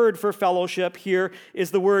Greek word for fellowship here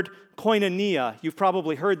is the word koinonia. You've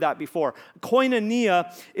probably heard that before.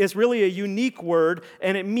 Koinonia is really a unique word,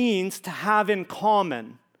 and it means to have in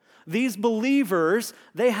common. These believers,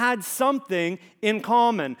 they had something in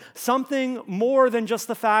common, something more than just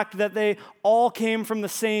the fact that they all came from the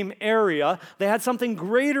same area. They had something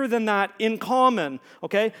greater than that in common,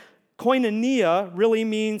 okay? Koinonia really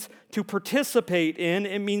means to participate in,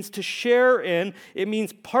 it means to share in, it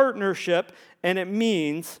means partnership, and it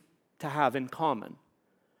means to have in common.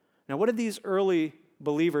 Now, what did these early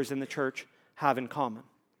believers in the church have in common?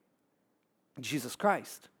 Jesus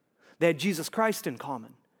Christ. They had Jesus Christ in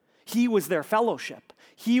common. He was their fellowship.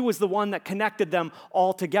 He was the one that connected them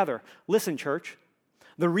all together. Listen, church,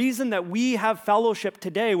 the reason that we have fellowship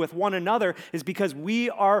today with one another is because we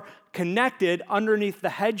are connected underneath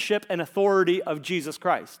the headship and authority of Jesus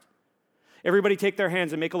Christ. Everybody take their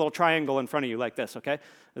hands and make a little triangle in front of you like this, okay?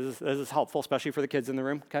 This is helpful, especially for the kids in the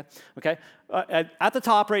room, okay? At the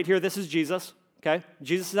top right here, this is Jesus, okay?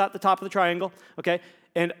 Jesus is at the top of the triangle, okay?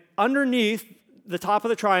 And underneath the top of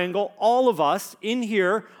the triangle, all of us in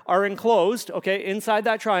here are enclosed, okay, inside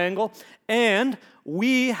that triangle, and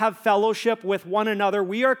we have fellowship with one another.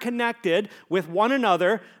 We are connected with one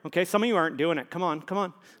another. Okay, some of you aren't doing it. Come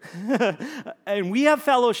on. And we have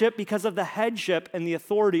fellowship because of the headship and the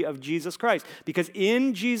authority of Jesus Christ. Because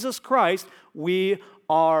in Jesus Christ, we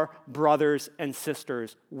are brothers and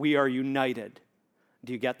sisters. We are united.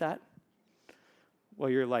 Do you get that? Well,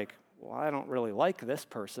 you're like, I don't really like this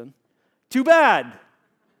person. Too bad.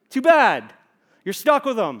 You're stuck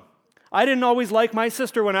with them. I didn't always like my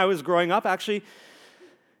sister when I was growing up. Actually,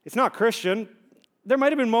 it's not Christian. There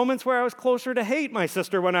might have been moments where I was closer to hate my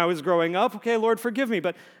sister when I was growing up. Okay, Lord, forgive me.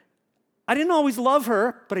 But I didn't always love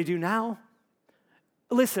her, but I do now.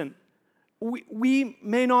 Listen, we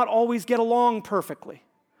may not always get along perfectly.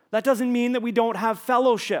 That doesn't mean that we don't have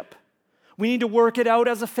fellowship. We need to work it out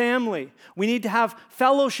as a family. We need to have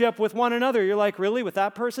fellowship with one another. You're like, really, with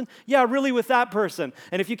that person? Yeah, really, with that person.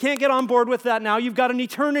 And if you can't get on board with that now, you've got an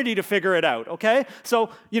eternity to figure it out, okay? So,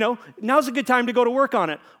 now's a good time to go to work on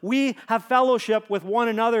it. We have fellowship with one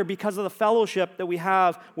another because of the fellowship that we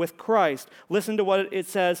have with Christ. Listen to what it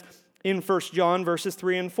says in 1 John verses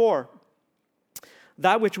 3 and 4.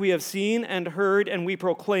 That which we have seen and heard and we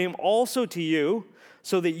proclaim also to you,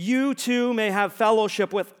 so that you too may have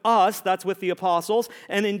fellowship with us, that's with the apostles,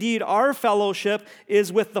 and indeed our fellowship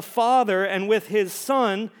is with the Father and with His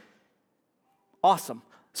Son. Awesome.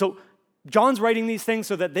 So John's writing these things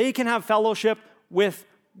so that they can have fellowship with,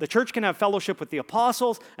 the church can have fellowship with the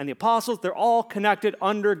apostles, and the apostles, they're all connected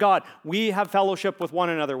under God. We have fellowship with one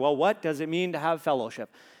another. Well, what does it mean to have fellowship?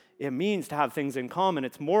 It means to have things in common.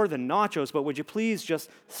 It's more than nachos, but would you please just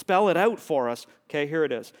spell it out for us? Okay, here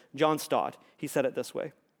it is. John Stott, he said it this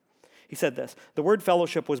way. He said this: the word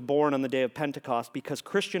fellowship was born on the day of Pentecost because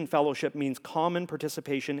Christian fellowship means common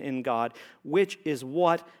participation in God, which is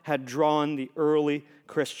what had drawn the early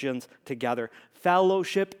Christians together.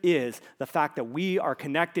 Fellowship is the fact that we are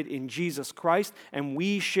connected in Jesus Christ and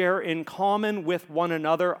we share in common with one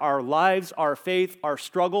another our lives, our faith, our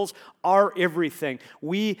struggles, our everything.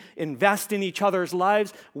 We invest in each other's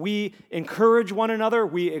lives. We encourage one another.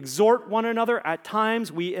 We exhort one another. At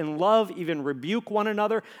times, we in love even rebuke one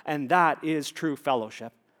another, and that is true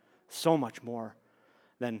fellowship. So much more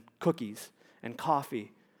than cookies and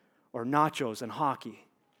coffee or nachos and hockey,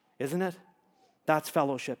 isn't it? That's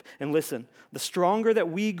fellowship. And listen, the stronger that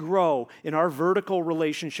we grow in our vertical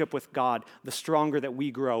relationship with God, the stronger that we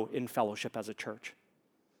grow in fellowship as a church.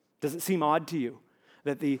 Does it seem odd to you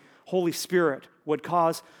that the Holy Spirit would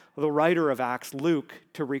cause the writer of Acts, Luke,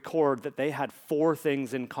 to record that they had 4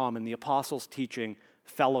 things in common: the apostles' teaching,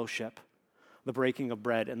 fellowship, the breaking of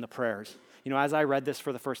bread, and the prayers. As I read this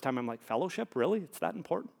for the first time, I'm like, fellowship? Really? It's that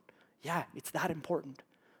important? Yeah, it's that important.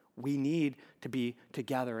 We need to be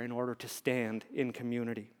together in order to stand in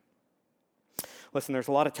community. Listen, there's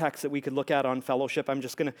a lot of texts that we could look at on fellowship. I'm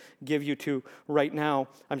just going to give you 2 right now.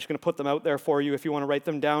 I'm just going to put them out there for you. If you want to write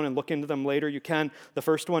them down and look into them later, you can. The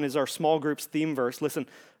first one is our small groups theme verse. Listen,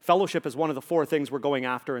 fellowship is one of the 4 things we're going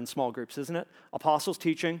after in small groups, isn't it? Apostles'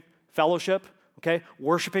 teaching, fellowship, okay,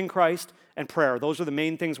 worshiping Christ, and prayer. Those are the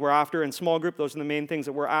main things we're after in small group. Those are the main things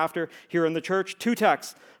that we're after here in the church. 2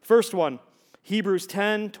 texts. First one, Hebrews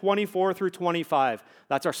 10, 24 through 25.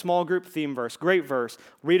 That's our small group theme verse. Great verse.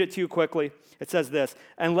 Read it to you quickly. It says this: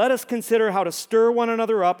 "And let us consider how to stir one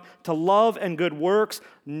another up to love and good works,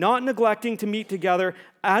 not neglecting to meet together,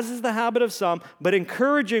 as is the habit of some, but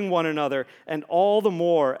encouraging one another, and all the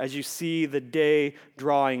more as you see the day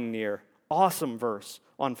drawing near." Awesome verse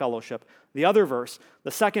on fellowship. The other verse,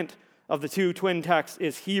 the second of the 2 twin texts,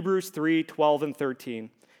 is Hebrews 3, 12 and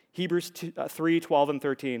 13. Hebrews 3, 12 and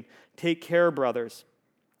 13. "Take care, brothers,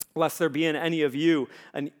 lest there be in any of you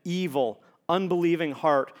an evil, unbelieving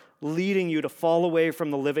heart, leading you to fall away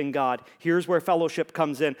from the living God." Here's where fellowship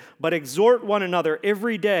comes in. "But exhort one another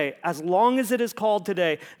every day, as long as it is called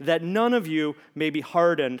today, that none of you may be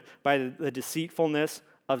hardened by the deceitfulness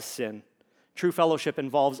of sin." True fellowship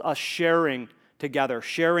involves us sharing together,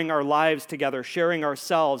 sharing our lives together, sharing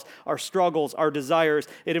ourselves, our struggles, our desires.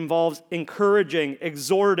 It involves encouraging,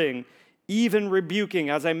 exhorting, even rebuking,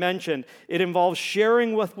 as I mentioned. It involves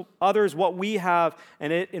sharing with others what we have,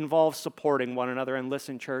 and it involves supporting one another. And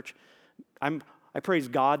listen, church, I praise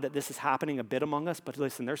God that this is happening a bit among us, but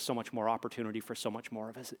listen, there's so much more opportunity for so much more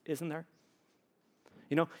of us, isn't there?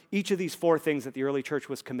 Each of these 4 things that the early church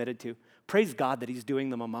was committed to, praise God that he's doing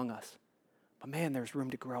them among us. But man, there's room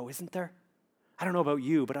to grow, isn't there? I don't know about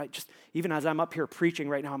you, but even as I'm up here preaching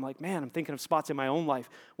right now, I'm like, man, I'm thinking of spots in my own life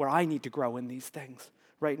where I need to grow in these things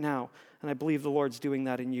right now. And I believe the Lord's doing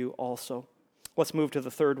that in you also. Let's move to the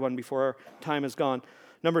third one before our time is gone.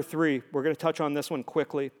 Number 3, we're going to touch on this one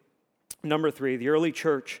quickly. Number 3, the early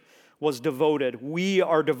church was devoted. We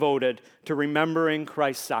are devoted to remembering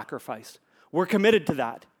Christ's sacrifice. We're committed to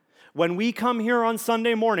that. When we come here on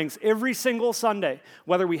Sunday mornings, every single Sunday,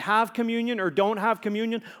 whether we have communion or don't have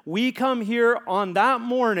communion, we come here on that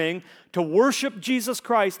morning to worship Jesus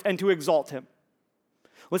Christ and to exalt him.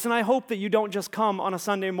 Listen, I hope that you don't just come on a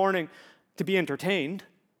Sunday morning to be entertained.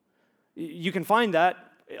 You can find that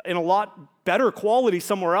in a lot better quality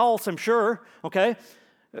somewhere else, I'm sure, okay?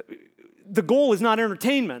 The goal is not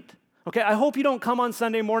entertainment. Okay, I hope you don't come on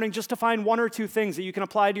Sunday morning just to find 1 or 2 things that you can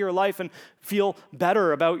apply to your life and feel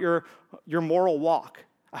better about your moral walk.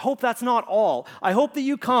 I hope that's not all. I hope that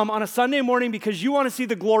you come on a Sunday morning because you want to see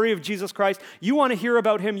the glory of Jesus Christ. You want to hear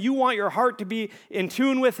about him. You want your heart to be in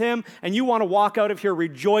tune with him, and you want to walk out of here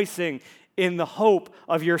rejoicing in the hope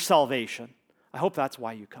of your salvation. I hope that's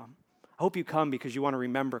why you come. I hope you come because you want to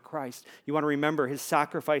remember Christ. You want to remember his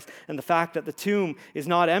sacrifice and the fact that the tomb is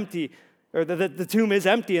not empty, or that the tomb is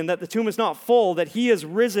empty and that the tomb is not full, that he is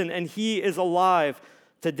risen and he is alive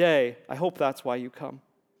today. I hope that's why you come.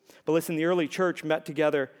 But listen, the early church met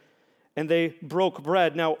together and they broke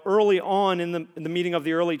bread. Now, early on in the meeting of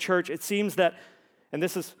the early church, it seems that, and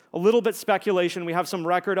this is a little bit speculation, we have some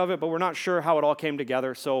record of it, but we're not sure how it all came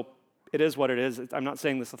together, so it is what it is. I'm not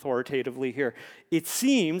saying this authoritatively here. It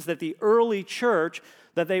seems that the early church,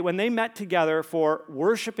 that when they met together for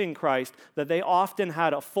worshiping Christ, that they often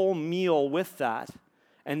had a full meal with that.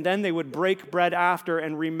 And then they would break bread after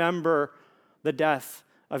and remember the death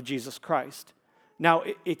of Jesus Christ. Now,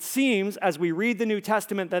 it seems, as we read the New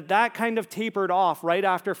Testament, that kind of tapered off right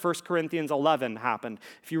after 1 Corinthians 11 happened.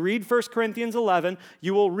 If you read 1 Corinthians 11,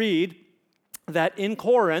 you will read that in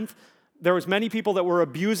Corinth, there was many people that were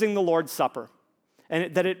abusing the Lord's Supper.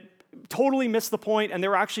 And that it totally missed the point, and they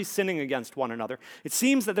were actually sinning against one another. It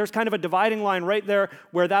seems that there's kind of a dividing line right there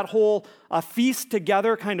where that whole feast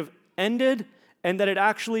together kind of ended, and that it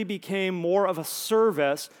actually became more of a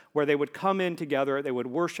service where they would come in together, they would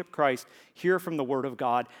worship Christ, hear from the Word of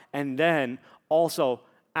God, and then also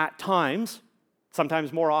at times,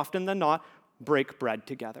 sometimes more often than not, break bread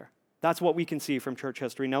together. That's what we can see from church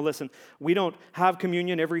history. Now listen, we don't have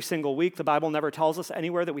communion every single week. The Bible never tells us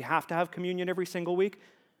anywhere that we have to have communion every single week.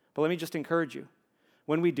 But let me just encourage you.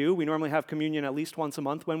 When we do, we normally have communion at least once a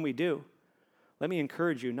month. When we do, let me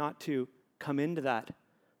encourage you not to come into that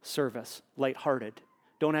service lighthearted.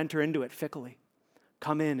 Don't enter into it fickly.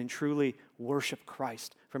 Come in and truly worship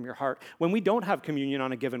Christ from your heart. When we don't have communion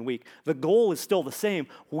on a given week, the goal is still the same.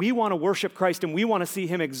 We want to worship Christ and we want to see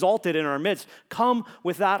him exalted in our midst. Come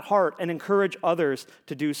with that heart and encourage others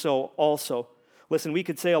to do so also. Listen, we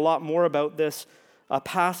could say a lot more about this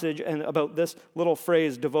passage and about this little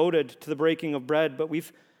phrase, devoted to the breaking of bread, but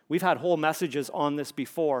we've had whole messages on this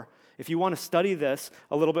before. If you want to study this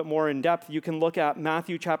a little bit more in depth, you can look at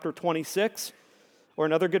Matthew chapter 26, or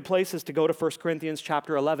another good place is to go to 1 Corinthians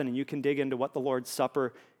chapter 11, and you can dig into what the Lord's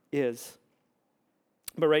Supper is.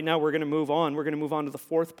 But right now we're going to move on. We're going to move on to the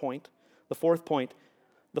fourth point. The fourth point.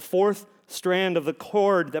 The fourth strand of the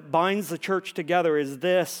cord that binds the church together is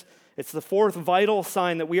this. It's the fourth vital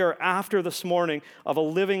sign that we are after this morning of a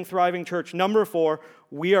living, thriving church. Number 4,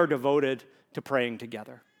 we are devoted to praying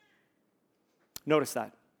together. Notice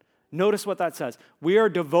that. Notice what that says. We are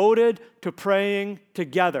devoted to praying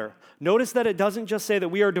together. Notice that it doesn't just say that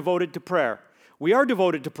we are devoted to prayer. We are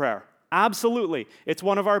devoted to prayer. Absolutely. It's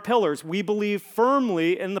one of our pillars. We believe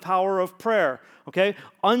firmly in the power of prayer. Okay?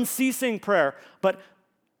 Unceasing prayer. But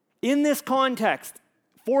in this context,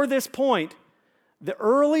 for this point, the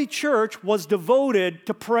early church was devoted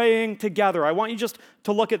to praying together. I want you just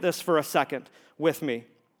to look at this for a second with me.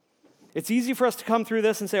 It's easy for us to come through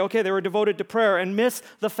this and say, okay, they were devoted to prayer, and miss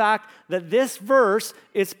the fact that this verse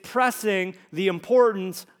is pressing the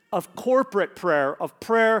importance of corporate prayer, of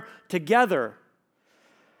prayer together.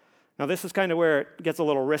 Now, this is kind of where it gets a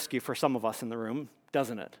little risky for some of us in the room,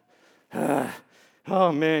 doesn't it?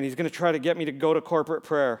 Oh man, he's going to try to get me to go to corporate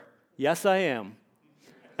prayer. Yes, I am.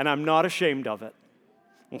 And I'm not ashamed of it.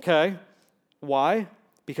 Okay? Why?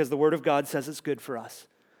 Because the Word of God says it's good for us.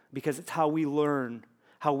 Because it's how we learn,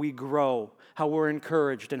 how we grow, how we're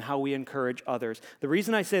encouraged, and how we encourage others. The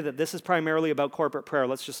reason I say that this is primarily about corporate prayer,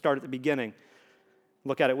 let's just start at the beginning.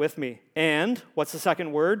 Look at it with me. And, what's the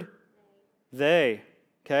second word? They.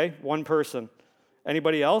 Okay? One person.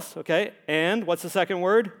 Anybody else? Okay? And, what's the second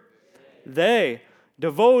word? They.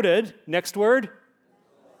 Devoted. Next word?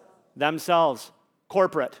 Themselves.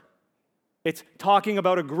 Corporate. It's talking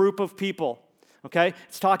about a group of people. Okay?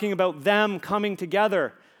 It's talking about them coming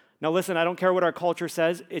together. Now listen, I don't care what our culture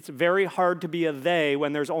says. It's very hard to be a they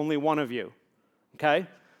when there's only one of you. Okay?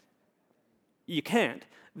 You can't.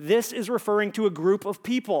 This is referring to a group of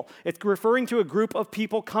people. It's referring to a group of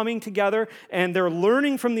people coming together, and they're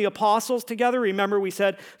learning from the apostles together. Remember, we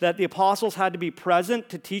said that the apostles had to be present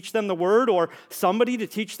to teach them the word, or somebody to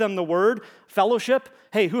teach them the word. Fellowship.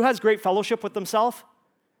 Hey, who has great fellowship with themselves?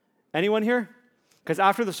 Anyone here? Because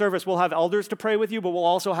after the service, we'll have elders to pray with you, but we'll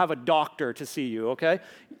also have a doctor to see you, okay?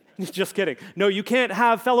 Just kidding. No, you can't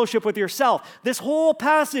have fellowship with yourself. This whole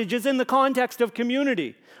passage is in the context of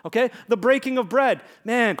community, okay? The breaking of bread.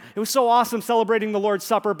 Man, it was so awesome celebrating the Lord's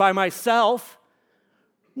Supper by myself.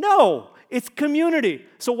 No, it's community.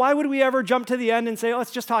 So why would we ever jump to the end and say, oh,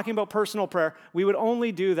 it's just talking about personal prayer? We would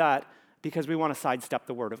only do that because we want to sidestep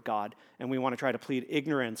the Word of God, and we want to try to plead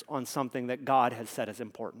ignorance on something that God has said is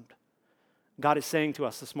important. God is saying to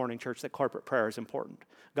us this morning, church, that corporate prayer is important.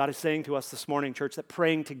 God is saying to us this morning, church, that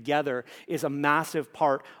praying together is a massive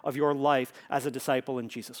part of your life as a disciple in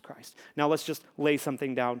Jesus Christ. Now let's just lay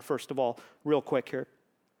something down, first of all, real quick here.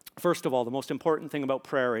 First of all, the most important thing about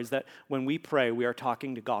prayer is that when we pray, we are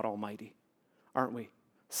talking to God Almighty, aren't we?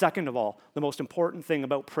 Second of all, the most important thing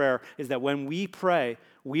about prayer is that when we pray,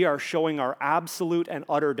 we are showing our absolute and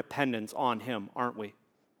utter dependence on Him, aren't we?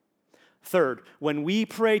 Third, when we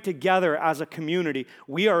pray together as a community,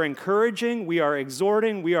 we are encouraging, we are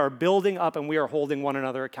exhorting, we are building up, and we are holding one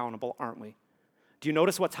another accountable, aren't we? Do you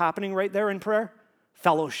notice what's happening right there in prayer?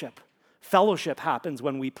 Fellowship. Fellowship happens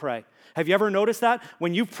when we pray. Have you ever noticed that?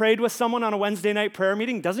 When you've prayed with someone on a Wednesday night prayer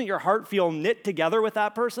meeting, doesn't your heart feel knit together with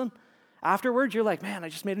that person? Afterwards, you're like, man, I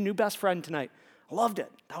just made a new best friend tonight. I loved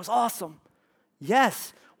it. That was awesome.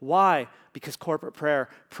 Yes. Why? Because corporate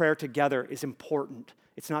prayer together is important.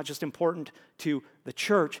 It's not just important to the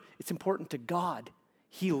church, it's important to God.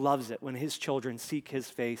 He loves it when His children seek His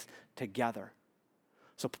face together.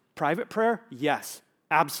 So private prayer, yes,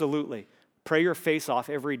 absolutely. Pray your face off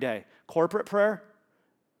every day. Corporate prayer,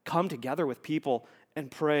 come together with people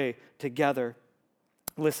and pray together.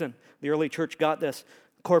 Listen, the early church got this.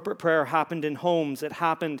 Corporate prayer happened in homes. It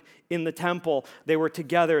happened in the temple. They were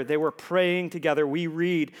together. They were praying together. We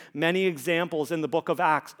read many examples in the book of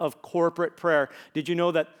Acts of corporate prayer. Did you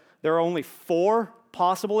know that there are only 4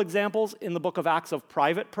 possible examples in the book of Acts of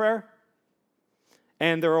private prayer?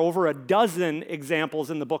 And there are over a dozen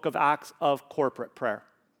examples in the book of Acts of corporate prayer.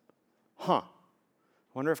 I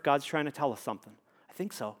wonder if God's trying to tell us something. I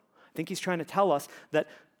think so. I think He's trying to tell us that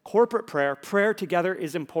corporate prayer together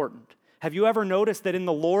is important. Have you ever noticed that in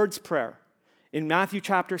the Lord's Prayer, In Matthew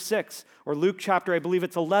chapter 6 or Luke chapter, I believe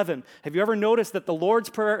it's 11, have you ever noticed that the Lord's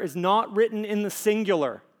Prayer is not written in the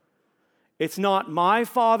singular? It's not my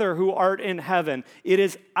Father who art in heaven. It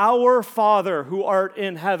is our Father who art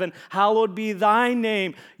in heaven. Hallowed be thy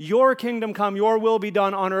name. Your kingdom come, your will be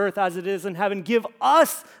done on earth as it is in heaven. Give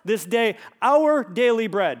us this day our daily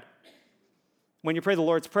bread. When you pray the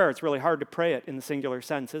Lord's Prayer, it's really hard to pray it in the singular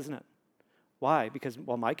sense, isn't it? Why? Because,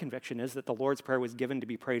 well, my conviction is that the Lord's Prayer was given to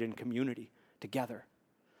be prayed in community, together.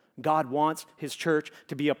 God wants his church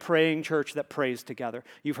to be a praying church that prays together.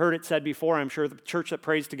 You've heard it said before, I'm sure, the church that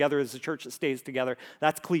prays together is the church that stays together.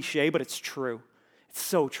 That's cliche, but it's true. It's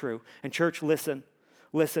so true. And church, listen.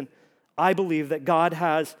 I believe that God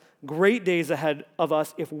has great days ahead of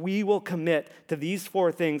us if we will commit to these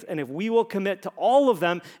four things, and if we will commit to all of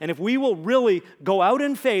them, and if we will really go out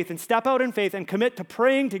in faith and step out in faith and commit to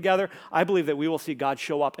praying together, I believe that we will see God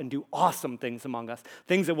show up and do awesome things among us,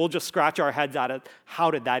 things that we'll just scratch our heads at.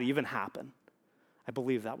 How did that even happen? I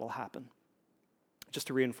believe that will happen. Just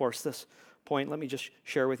to reinforce this point, let me just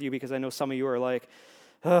share with you, because I know some of you are like,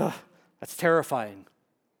 that's terrifying.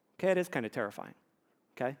 Okay, it is kind of terrifying,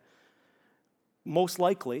 okay? Most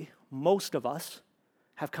likely, most of us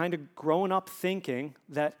have kind of grown up thinking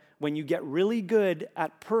that when you get really good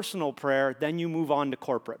at personal prayer, then you move on to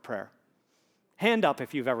corporate prayer. Hand up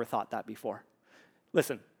if you've ever thought that before.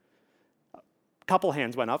 Listen, a couple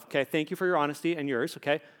hands went up, okay? Thank you for your honesty and yours,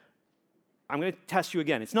 okay? I'm going to test you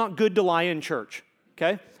again. It's not good to lie in church,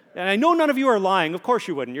 okay? And I know none of you are lying. Of course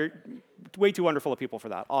you wouldn't. You're way too wonderful of people for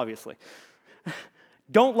that, obviously.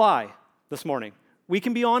 Don't lie this morning. We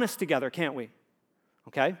can be honest together, can't we?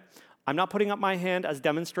 Okay? I'm not putting up my hand as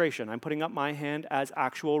demonstration. I'm putting up my hand as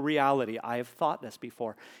actual reality. I have thought this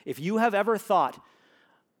before. If you have ever thought,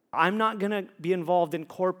 I'm not going to be involved in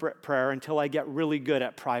corporate prayer until I get really good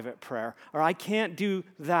at private prayer, or I can't do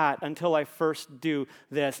that until I first do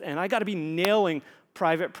this, and I got to be nailing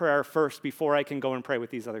private prayer first before I can go and pray with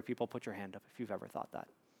these other people, put your hand up if you've ever thought that.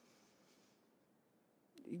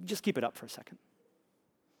 Just keep it up for a second.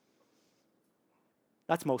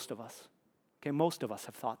 That's most of us. Okay, most of us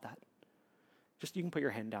have thought that. Just, you can put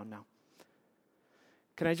your hand down now.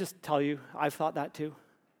 Can I just tell you, I've thought that too.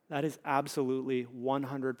 That is absolutely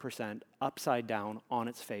 100% upside down, on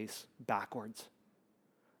its face, backwards.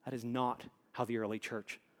 That is not how the early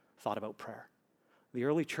church thought about prayer. The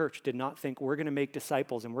early church did not think we're going to make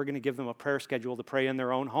disciples and we're going to give them a prayer schedule to pray in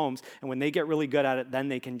their own homes, and when they get really good at it, then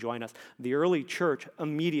they can join us. The early church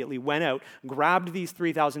immediately went out, grabbed these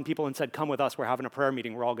 3,000 people and said, come with us, we're having a prayer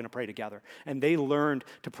meeting, we're all going to pray together. And they learned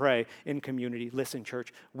to pray in community. Listen,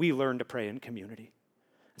 church, we learned to pray in community.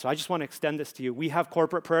 So I just want to extend this to you. We have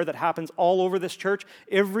corporate prayer that happens all over this church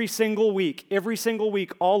every single week,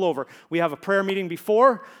 all over. We have a prayer meeting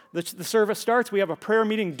before the service starts. We have a prayer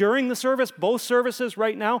meeting during the service, both services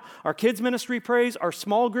right now. Our kids ministry prays, our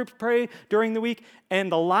small groups pray during the week,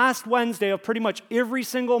 and the last Wednesday of pretty much every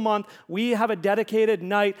single month, we have a dedicated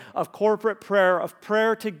night of corporate prayer, of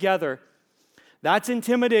prayer together. That's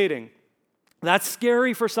intimidating. That's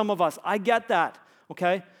scary for some of us. I get that,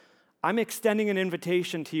 okay? I'm extending an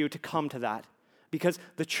invitation to you to come to that, because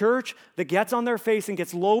the church that gets on their face and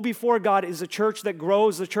gets low before God is a church that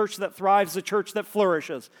grows, a church that thrives, a church that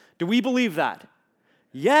flourishes. Do we believe that?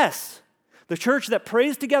 Yes. The church that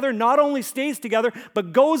prays together not only stays together,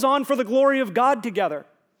 but goes on for the glory of God together.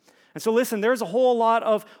 And so listen, there's a whole lot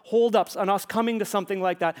of holdups on us coming to something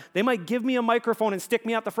like that. They might give me a microphone and stick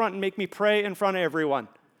me at the front and make me pray in front of everyone.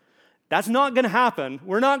 That's not going to happen.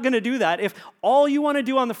 We're not going to do that. If all you want to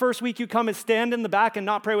do on the first week you come is stand in the back and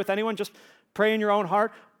not pray with anyone, just pray in your own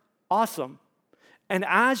heart, awesome. And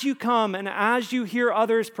as you come and as you hear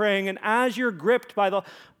others praying and as you're gripped by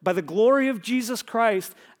the glory of Jesus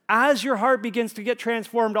Christ, as your heart begins to get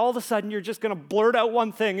transformed, all of a sudden you're just going to blurt out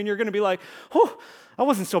one thing and you're going to be like, oh, that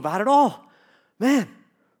wasn't so bad at all. Man,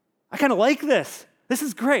 I kind of like this. This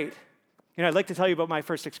is great. You know, I'd like to tell you about my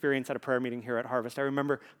first experience at a prayer meeting here at Harvest. I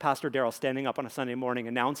remember Pastor Daryl standing up on a Sunday morning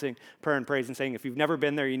announcing prayer and praise and saying, if you've never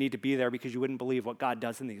been there, you need to be there because you wouldn't believe what God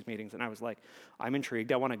does in these meetings. And I was like, I'm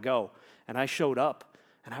intrigued. I want to go. And I showed up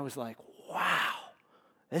and I was like, wow,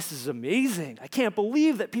 this is amazing. I can't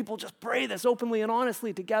believe that people just pray this openly and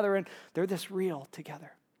honestly together and they're this real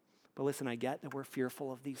together. But listen, I get that we're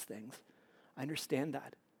fearful of these things. I understand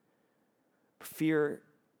that. Fear,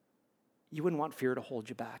 you wouldn't want fear to hold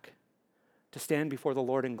you back. To stand before the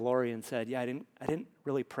Lord in glory and said, yeah, I didn't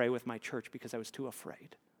really pray with my church because I was too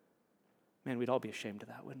afraid. Man, we'd all be ashamed of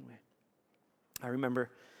that, wouldn't we? I remember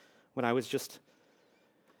when I was just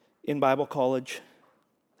in Bible college,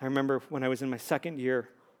 I remember when I was in my second year,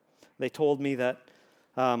 they told me that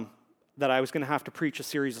that I was going to have to preach a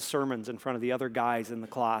series of sermons in front of the other guys in the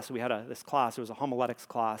class. We had this class, it was a homiletics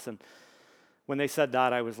class, and when they said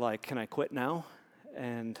that, I was like, can I quit now?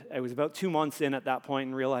 And I was about 2 months in at that point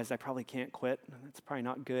and realized I probably can't quit. It's probably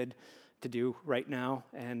not good to do right now.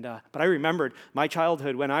 But I remembered my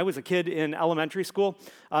childhood when I was a kid in elementary school.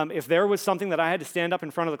 If there was something that I had to stand up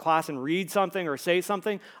in front of the class and read something or say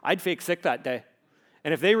something, I'd fake sick that day.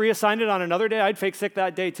 And if they reassigned it on another day, I'd fake sick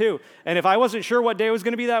that day too. And if I wasn't sure what day it was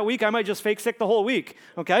going to be that week, I might just fake sick the whole week,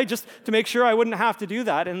 okay? Just to make sure I wouldn't have to do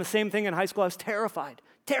that. And the same thing in high school, I was terrified.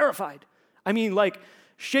 I mean, like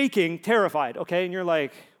shaking, terrified, okay? And you're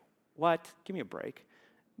like, what? Give me a break.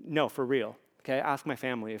 No, for real, okay? Ask my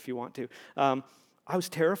family if you want to. I was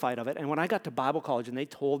terrified of it. And when I got to Bible college and they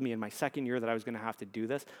told me in my second year that I was going to have to do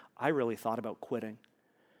this, I really thought about quitting.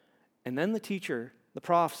 And then the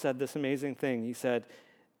prof said this amazing thing. He said,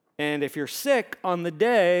 and if you're sick on the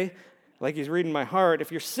day, like he's reading my heart,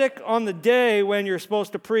 if you're sick on the day when you're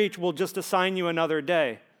supposed to preach, we'll just assign you another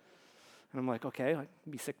day. And I'm like, okay, I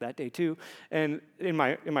can be sick that day too. And in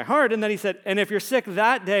my heart, and then he said, and if you're sick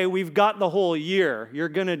that day, we've got the whole year. You're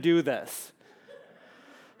going to do this.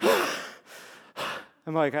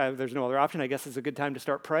 I'm like, there's no other option. I guess it's a good time to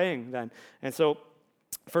start praying then. And so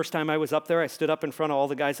first time I was up there, I stood up in front of all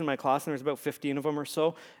the guys in my class, and there's about 15 of them or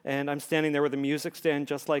so, and I'm standing there with a music stand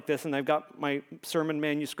just like this, and I've got my sermon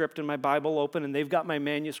manuscript and my Bible open, and they've got my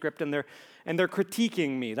manuscript, and they're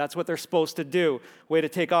critiquing me. That's what they're supposed to do. Way to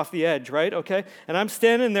take off the edge, right? Okay? And I'm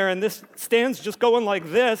standing there, and this stand's just going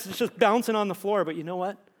like this. It's just bouncing on the floor. But you know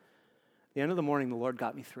what? At the end of the morning, the Lord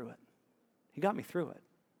got me through it. He got me through it.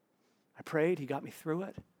 I prayed. He got me through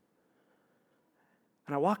it.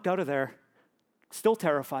 And I walked out of there still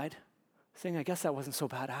terrified, saying, I guess that wasn't so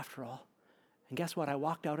bad after all. And guess what? I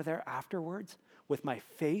walked out of there afterwards with my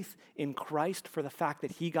faith in Christ for the fact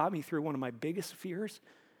that he got me through one of my biggest fears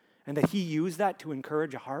and that he used that to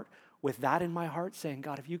encourage a heart with that in my heart, saying,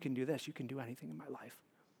 God, if you can do this, you can do anything in my life.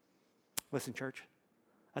 Listen, church,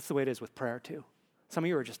 that's the way it is with prayer too. Some of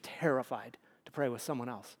you are just terrified to pray with someone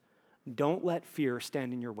else. Don't let fear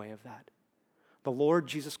stand in your way of that. The Lord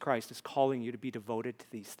Jesus Christ is calling you to be devoted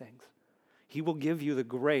to these things. He will give you the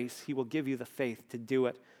grace. He will give you the faith to do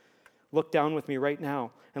it. Look down with me right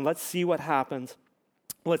now, and let's see what happens.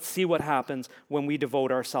 Let's see what happens when we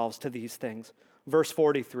devote ourselves to these things. Verse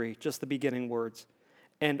 43, just the beginning words.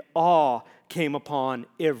 And awe came upon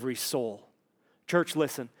every soul. Church,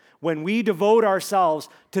 listen. When we devote ourselves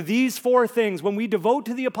to these four things, when we devote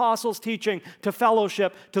to the apostles' teaching, to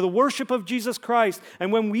fellowship, to the worship of Jesus Christ,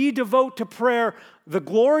 and when we devote to prayer, the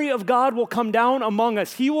glory of God will come down among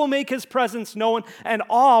us. He will make his presence known, and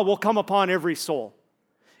awe will come upon every soul.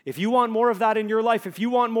 If you want more of that in your life, if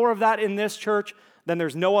you want more of that in this church, then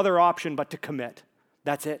there's no other option but to commit.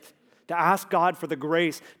 That's it. To ask God for the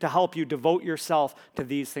grace to help you devote yourself to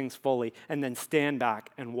these things fully, and then stand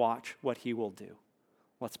back and watch what he will do.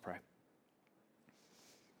 Let's pray.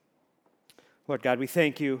 Lord God, we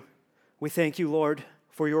thank you. We thank you, Lord,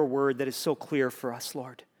 for your word that is so clear for us,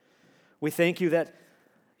 Lord. We thank you that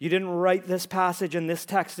you didn't write this passage and this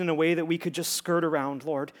text in a way that we could just skirt around,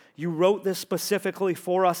 Lord. You wrote this specifically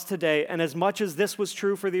for us today, and as much as this was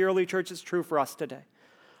true for the early church, it's true for us today.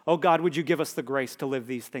 Oh God, would you give us the grace to live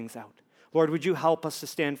these things out? Lord, would you help us to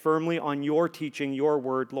stand firmly on your teaching, your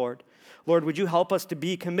word, Lord? Lord, would you help us to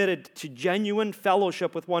be committed to genuine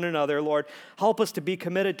fellowship with one another, Lord? Help us to be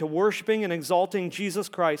committed to worshiping and exalting Jesus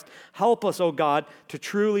Christ. Help us, oh God, to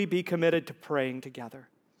truly be committed to praying together.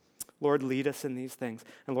 Lord, lead us in these things.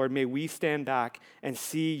 And Lord, may we stand back and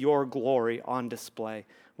see your glory on display.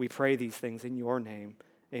 We pray these things in your name.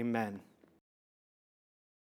 Amen.